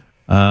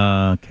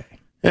 Okay.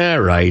 All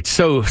right.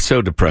 So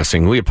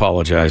depressing. We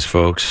apologize,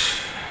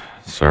 folks.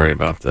 Sorry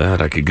about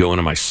that. I could go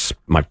into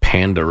my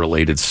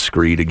panda-related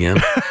screed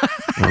again.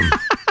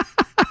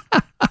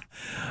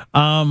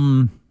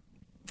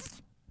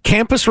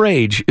 Campus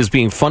Rage is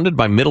being funded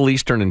by Middle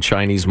Eastern and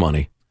Chinese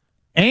money.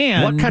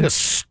 And what kind of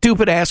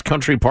stupid-ass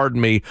country, pardon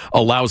me,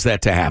 allows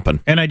that to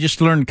happen? And I just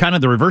learned kind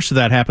of the reverse of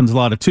that happens a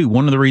lot, too.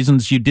 One of the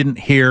reasons you didn't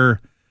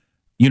hear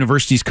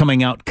universities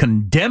coming out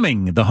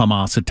condemning the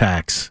Hamas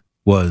attacks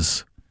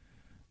was,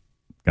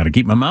 got to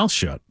keep my mouth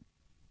shut.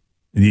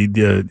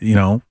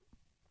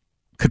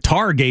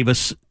 Qatar gave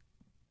us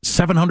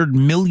 $700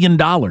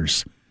 million. I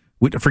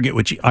forget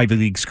which Ivy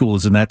League school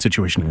is in that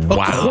situation.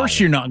 Wow. Of course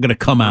you're not going to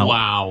come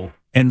out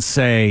and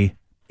say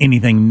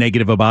anything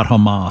negative about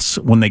Hamas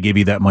when they give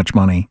you that much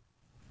money.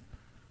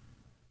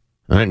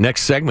 All right,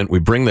 next segment, we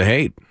bring the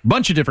hate.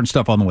 Bunch of different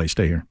stuff on the way.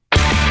 Stay here.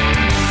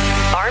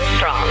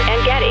 Armstrong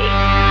and Getty.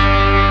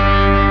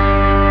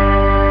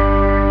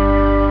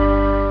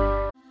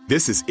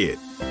 This is it.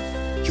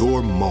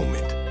 Your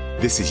moment.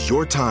 This is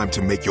your time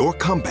to make your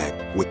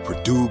comeback with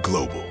Purdue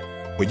Global.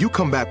 When you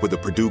come back with a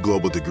Purdue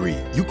Global degree,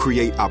 you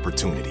create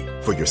opportunity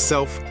for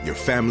yourself, your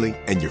family,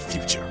 and your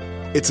future.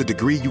 It's a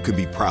degree you can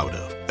be proud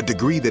of, a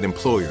degree that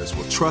employers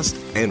will trust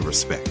and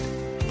respect.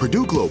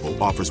 Purdue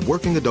Global offers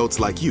working adults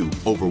like you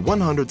over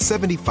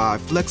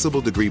 175 flexible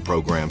degree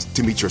programs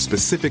to meet your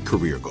specific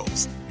career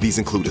goals. These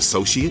include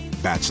associate,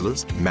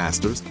 bachelor's,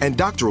 master's, and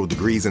doctoral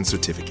degrees and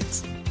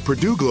certificates.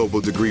 Purdue Global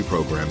degree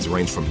programs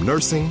range from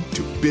nursing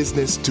to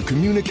business to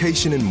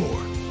communication and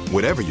more.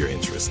 Whatever your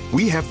interest,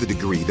 we have the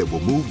degree that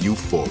will move you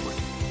forward.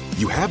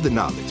 You have the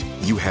knowledge,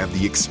 you have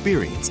the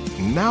experience.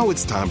 Now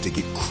it's time to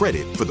get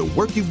credit for the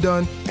work you've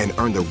done and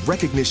earn the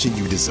recognition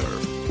you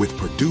deserve with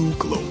Purdue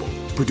Global,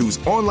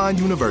 Purdue's online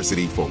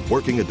university for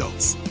working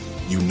adults.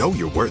 You know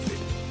you're worth it.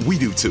 We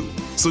do too.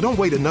 So don't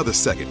wait another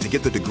second to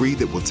get the degree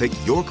that will take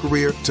your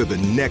career to the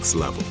next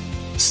level.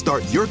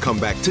 Start your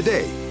comeback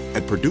today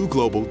at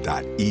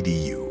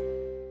purdueglobal.edu.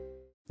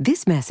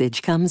 This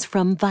message comes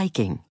from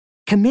Viking,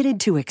 committed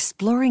to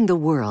exploring the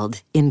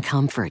world in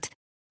comfort.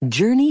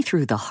 Journey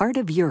through the heart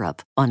of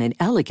Europe on an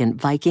elegant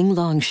Viking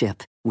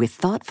longship with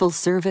thoughtful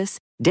service,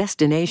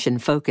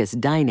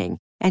 destination-focused dining,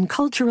 and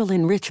cultural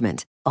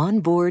enrichment on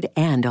board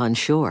and on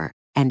shore.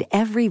 And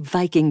every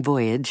Viking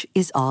voyage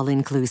is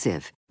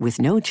all-inclusive, with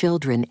no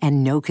children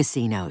and no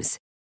casinos.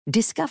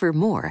 Discover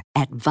more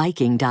at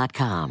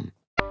Viking.com.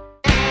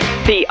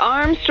 The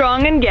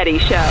Armstrong and Getty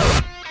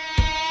Show.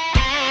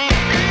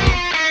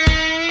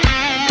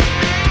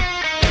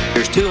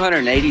 There's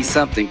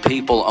 280-something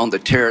people on the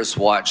terrorist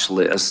watch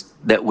list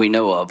that we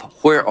know of.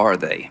 Where are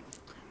they?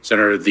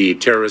 Senator, the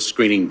terrorist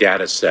screening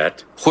data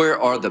set. Where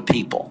are the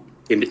people?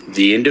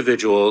 The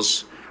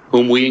individuals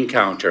whom we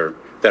encounter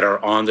that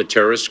are on the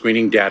terrorist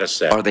screening data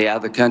set. Are they out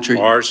of the country?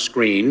 Are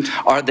screened.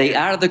 Are they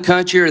out of the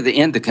country or are they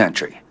in the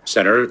country?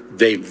 Senator,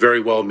 they very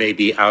well may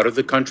be out of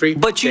the country.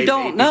 But you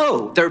don't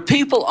know. There are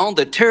people on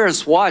the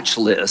terrorist watch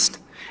list,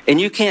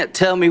 and you can't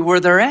tell me where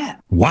they're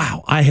at.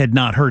 Wow, I had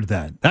not heard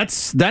that.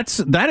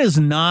 That is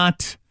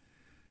not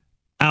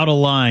out of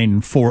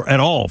line at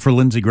all for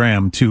Lindsey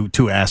Graham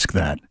to ask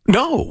that.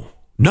 No.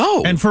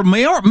 And for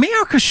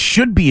Mayorkas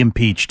should be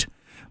impeached.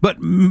 But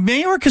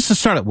Mayorkas has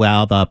started,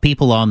 the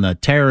people on the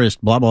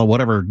terrorist, blah, blah,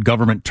 whatever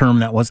government term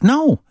that was.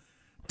 No.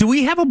 Do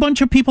we have a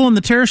bunch of people on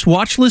the terrorist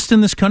watch list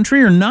in this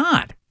country or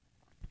not?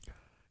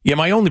 Yeah,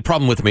 my only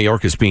problem with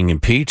Mayorkas being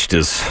impeached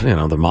is,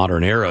 the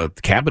modern era,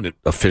 cabinet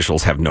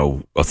officials have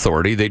no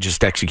authority. They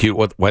just execute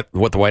what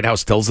the White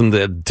House tells them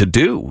to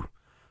do.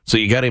 So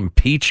you got to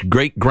impeach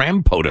great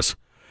Graham POTUS.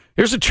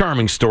 Here's a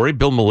charming story.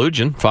 Bill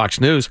Malugin, Fox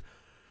News.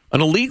 An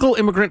illegal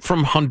immigrant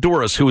from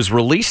Honduras who was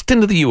released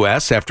into the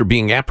U.S. after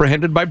being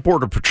apprehended by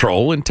Border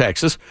Patrol in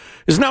Texas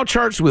is now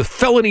charged with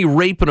felony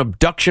rape and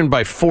abduction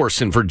by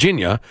force in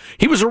Virginia.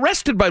 He was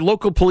arrested by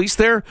local police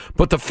there,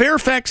 but the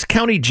Fairfax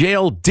County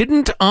Jail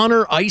didn't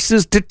honor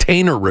ICE's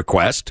detainer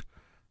request.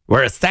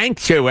 We're a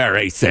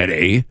sanctuary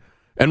city,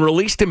 and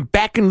released him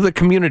back into the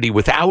community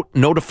without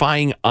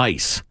notifying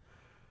ICE.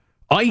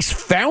 ICE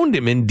found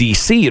him in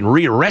D.C. and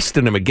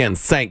rearrested him again,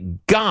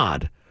 thank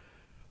God.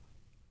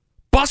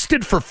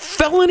 Busted for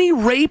felony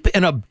rape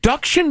and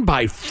abduction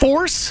by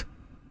force,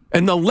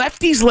 and the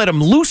lefties let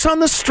him loose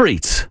on the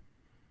streets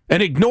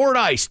and ignored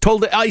ICE,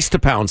 told the ICE to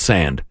pound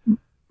sand.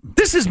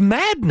 This is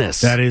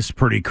madness. That is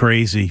pretty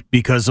crazy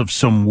because of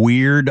some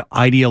weird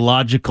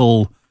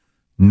ideological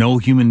no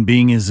human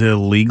being is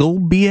illegal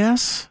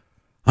BS.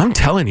 I'm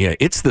telling you,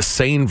 it's the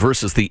sane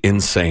versus the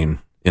insane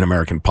in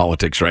American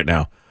politics right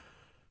now.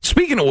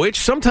 Speaking of which,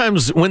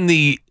 sometimes when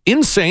the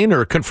insane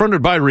are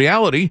confronted by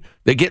reality,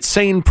 they get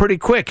sane pretty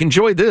quick.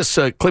 Enjoy this,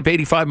 clip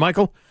 85,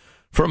 Michael,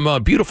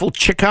 from beautiful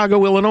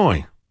Chicago,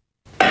 Illinois.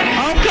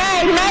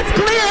 Okay, let's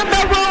clear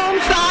the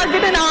room.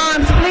 Sergeant in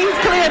arms, please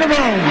clear the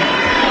room.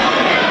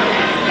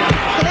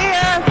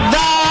 Clear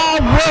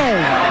the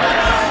room.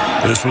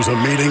 This was a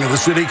meeting of the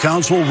City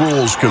Council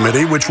Rules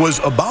Committee, which was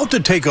about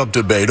to take up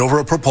debate over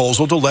a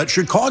proposal to let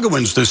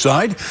Chicagoans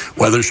decide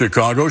whether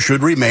Chicago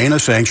should remain a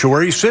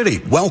sanctuary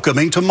city,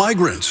 welcoming to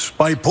migrants,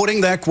 by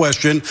putting that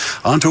question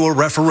onto a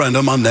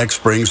referendum on next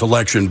spring's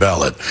election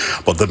ballot.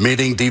 But the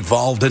meeting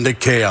devolved into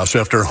chaos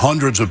after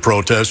hundreds of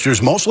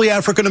protesters, mostly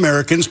African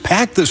Americans,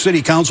 packed the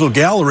City Council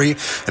gallery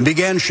and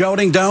began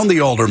shouting down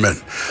the aldermen.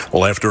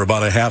 Well, after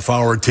about a half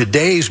hour,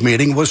 today's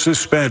meeting was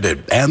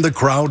suspended and the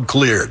crowd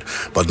cleared,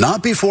 but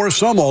not before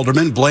some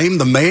aldermen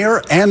blamed the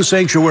mayor and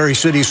sanctuary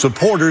city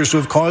supporters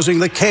of causing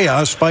the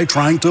chaos by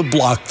trying to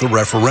block the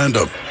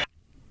referendum.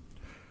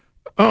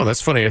 Oh,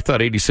 that's funny. I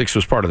thought 86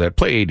 was part of that.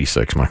 Play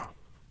 86, Michael.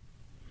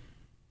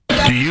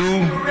 Do you,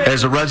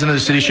 as a resident of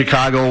the city of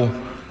Chicago,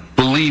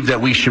 believe that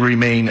we should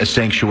remain a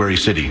sanctuary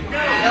city?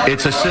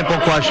 It's a simple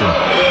question.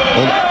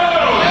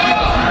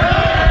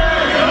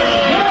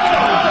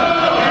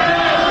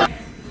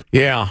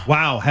 Yeah.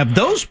 Wow. Have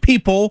those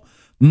people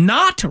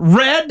not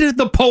read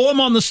the poem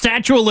on the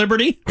Statue of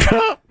Liberty?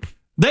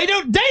 They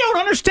don't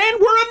understand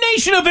we're a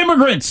nation of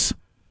immigrants.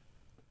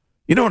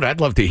 You know what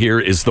I'd love to hear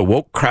is the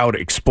woke crowd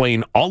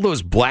explain all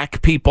those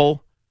black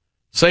people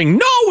saying,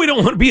 no, we don't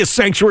want to be a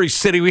sanctuary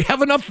city. We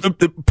have enough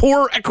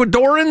poor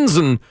Ecuadorians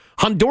and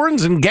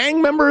Hondurans and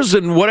gang members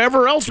and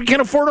whatever else. We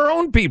can't afford our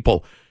own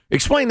people.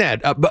 Explain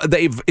that.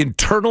 They've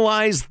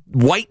internalized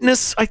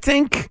whiteness, I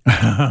think.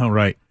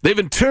 Right. They've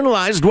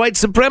internalized white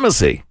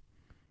supremacy.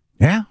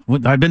 Yeah,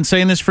 I've been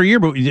saying this for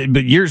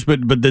years,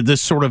 but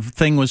this sort of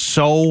thing was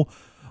so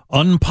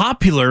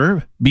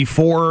unpopular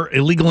before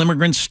illegal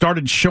immigrants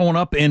started showing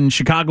up in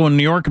Chicago and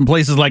New York and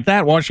places like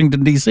that,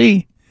 Washington,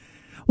 D.C.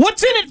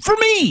 What's in it for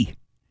me?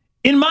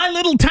 In my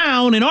little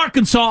town in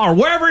Arkansas or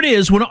wherever it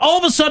is, when all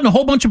of a sudden a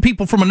whole bunch of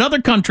people from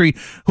another country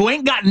who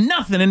ain't got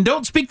nothing and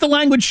don't speak the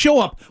language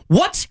show up,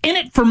 what's in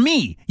it for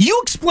me?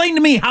 You explain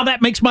to me how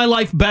that makes my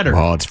life better.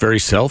 Oh, it's very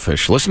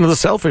selfish. Listen to the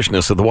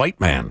selfishness of the white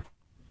man.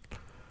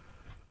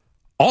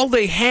 All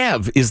they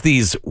have is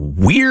these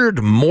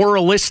weird,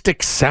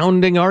 moralistic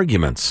sounding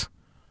arguments.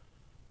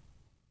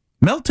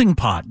 Melting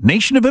pot,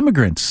 nation of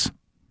immigrants,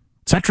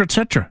 et cetera, et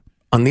cetera.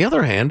 On the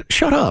other hand,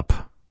 shut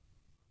up.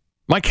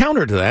 My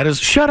counter to that is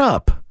shut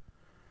up.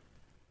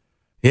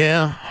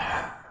 Yeah.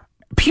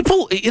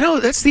 People,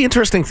 that's the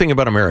interesting thing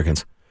about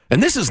Americans.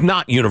 And this is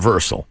not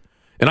universal.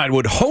 And I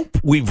would hope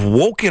we've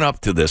woken up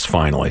to this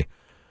finally.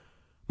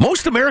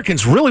 Most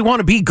Americans really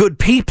want to be good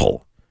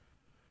people.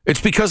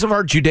 It's because of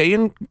our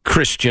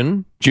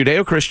Judeo-Christian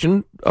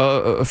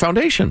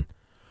foundation.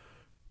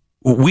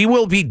 we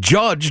will be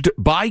judged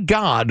by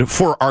God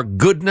for our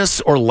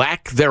goodness or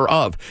lack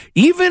thereof.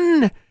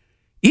 Even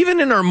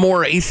in our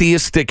more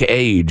atheistic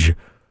age,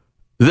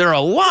 there are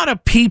a lot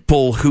of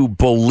people who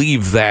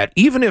believe that,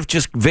 even if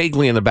just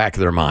vaguely in the back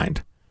of their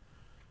mind,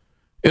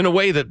 in a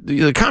way that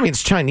the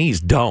Communist Chinese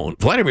don't.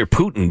 Vladimir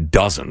Putin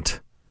doesn't.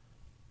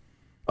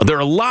 There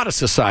are a lot of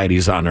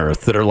societies on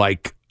Earth that are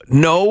like,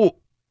 no,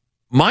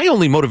 my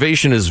only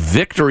motivation is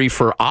victory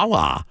for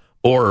Allah,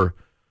 or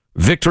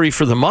victory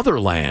for the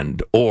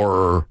motherland,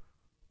 or,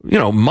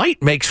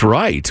 might makes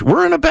right.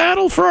 We're in a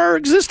battle for our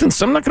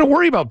existence. I'm not going to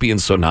worry about being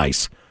so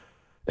nice.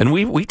 And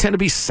we tend to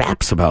be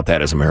saps about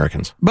that as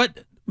Americans.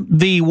 But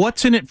the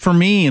what's in it for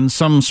me in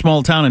some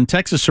small town in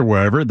Texas or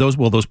wherever, those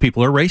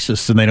people are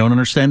racist and they don't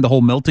understand the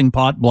whole melting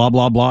pot, blah,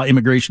 blah, blah,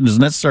 immigration is a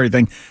necessary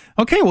thing.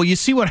 Okay, well, you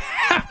see what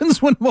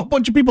happens when a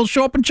bunch of people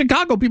show up in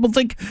Chicago. People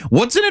think,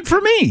 what's in it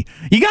for me?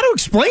 You got to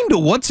explain to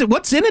what's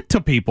in it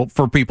to people,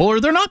 or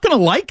they're not going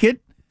to like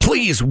it.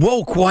 Please,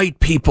 woke white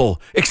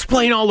people,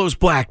 explain all those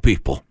black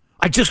people.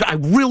 I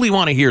really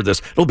want to hear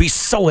this. It'll be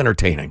so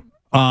entertaining.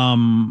 So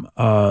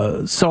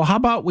how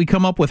about we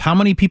come up with how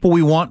many people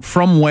we want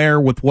from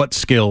where with what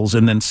skills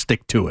and then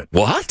stick to it?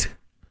 What?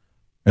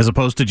 As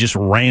opposed to just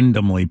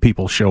randomly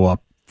people show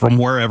up from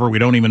wherever. We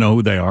don't even know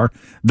who they are.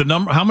 The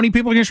number, how many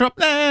people are going to show up?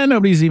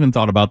 Nobody's even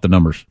thought about the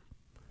numbers.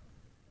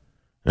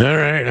 All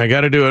right, I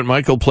got to do it.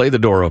 Michael, play the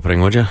door opening,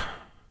 would you?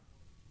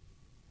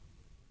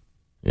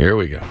 Here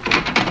we go.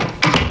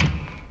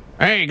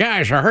 Hey,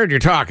 guys, I heard you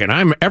talking.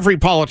 I'm every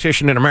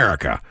politician in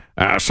America.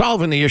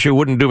 Solving the issue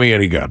wouldn't do me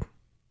any good.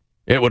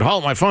 It would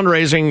halt my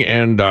fundraising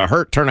and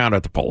hurt turnout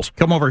at the polls.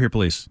 Come over here,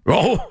 please.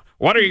 Oh,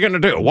 what are you going to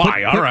do?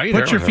 Why? All right.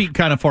 Put your feet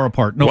kind of far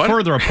apart. No,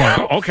 further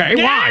apart. Okay,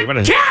 why?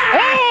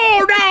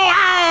 Oh, no!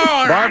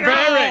 Oh, barbaric!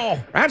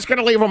 No. That's going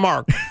to leave a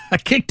mark. I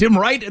kicked him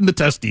right in the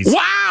testes.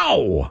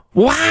 Wow!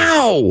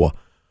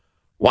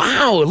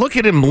 Look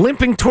at him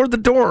limping toward the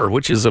door,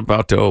 which is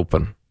about to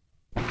open.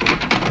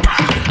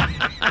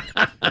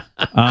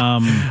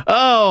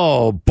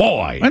 Oh,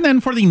 boy. And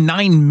then for the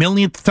 9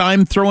 millionth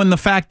time, throw in the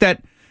fact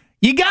that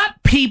you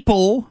got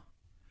people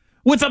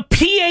with a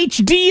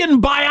PhD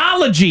in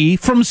biology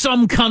from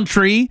some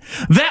country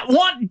that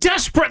want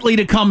desperately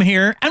to come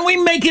here, and we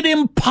make it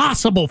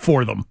impossible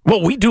for them.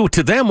 Well, we do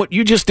to them what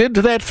you just did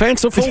to that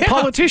fanciful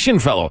politician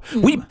fellow.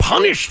 We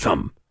punish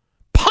them.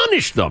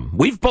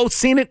 We've both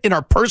seen it in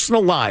our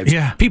personal lives.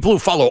 Yeah. People who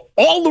follow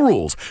all the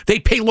rules. They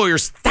pay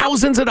lawyers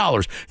thousands of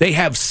dollars. They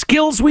have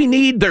skills we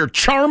need. They're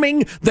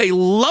charming. They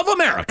love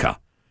America.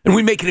 And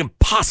we make it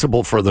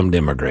impossible for them to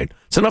immigrate.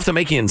 It's enough to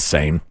make you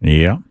insane.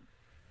 Yeah.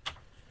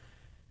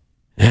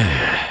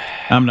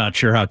 I'm not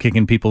sure how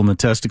kicking people in the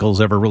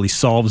testicles ever really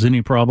solves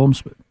any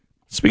problems. But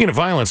speaking of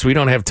violence, we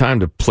don't have time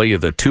to play you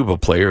the tuba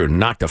player who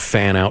knocked a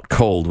fan out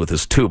cold with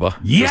his tuba.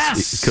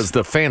 Yes! Because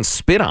the fan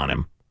spit on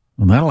him.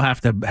 Well, that'll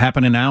have to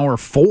happen in hour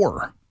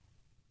 4.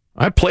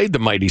 I played the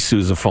mighty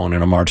sousaphone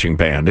in a marching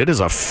band. It is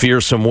a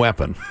fearsome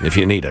weapon if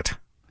you need it.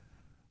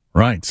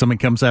 Right. Somebody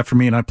comes after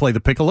me and I play the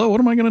piccolo. What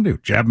am I going to do?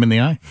 Jab him in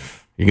the eye?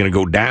 You're going to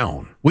go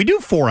down. We do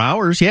 4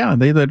 hours. Yeah,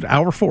 the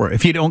hour 4.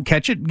 If you don't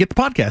catch it, get the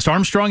podcast.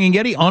 Armstrong and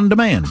Getty on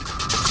demand.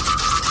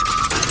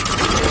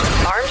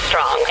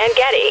 Armstrong and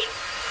Getty.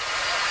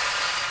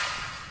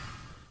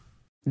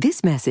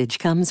 This message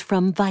comes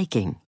from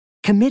Viking,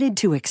 committed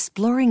to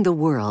exploring the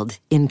world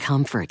in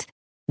comfort.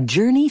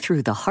 Journey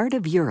through the heart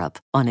of Europe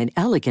on an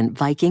elegant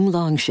Viking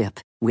longship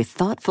with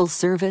thoughtful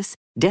service,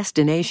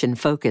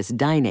 destination-focused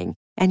dining,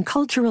 and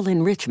cultural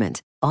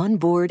enrichment on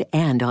board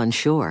and on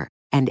shore.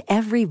 And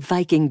every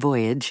Viking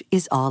voyage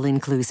is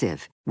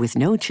all-inclusive, with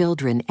no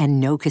children and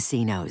no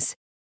casinos.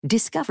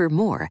 Discover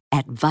more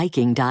at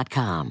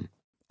Viking.com.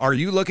 Are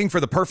you looking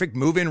for the perfect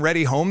move-in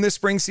ready home this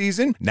spring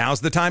season?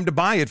 Now's the time to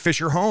buy at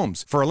Fisher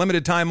Homes. For a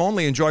limited time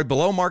only, enjoy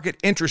below-market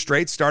interest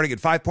rates starting at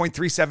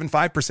 5.375%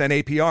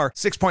 APR,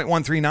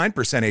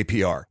 6.139%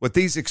 APR. With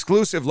these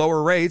exclusive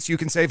lower rates, you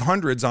can save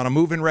hundreds on a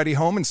move-in ready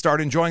home and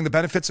start enjoying the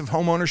benefits of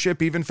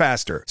homeownership even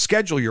faster.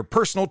 Schedule your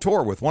personal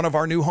tour with one of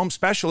our new home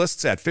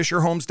specialists at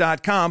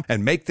FisherHomes.com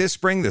and make this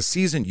spring the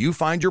season you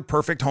find your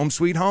perfect home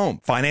sweet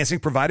home. Financing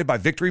provided by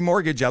Victory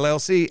Mortgage,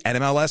 LLC,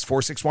 NMLS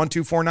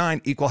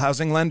 461249, Equal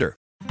Housing Lender.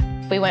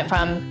 We went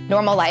from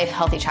normal life,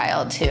 healthy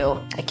child to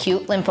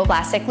acute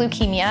lymphoblastic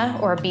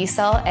leukemia or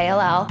B-cell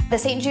ALL. The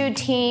St. Jude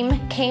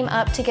team came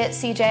up to get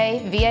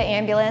CJ via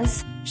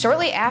ambulance.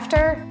 Shortly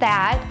after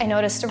that, I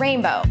noticed a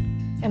rainbow.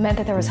 It meant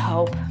that there was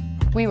hope.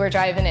 We were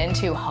driving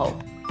into hope.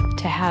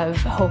 To have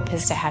hope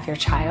is to have your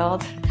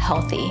child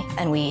healthy,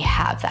 and we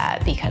have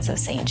that because of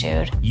St.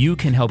 Jude. You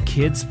can help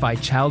kids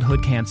fight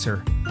childhood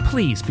cancer.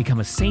 Please become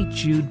a St.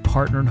 Jude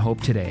Partner in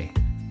Hope today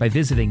by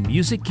visiting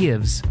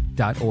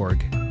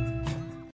musicgives.org.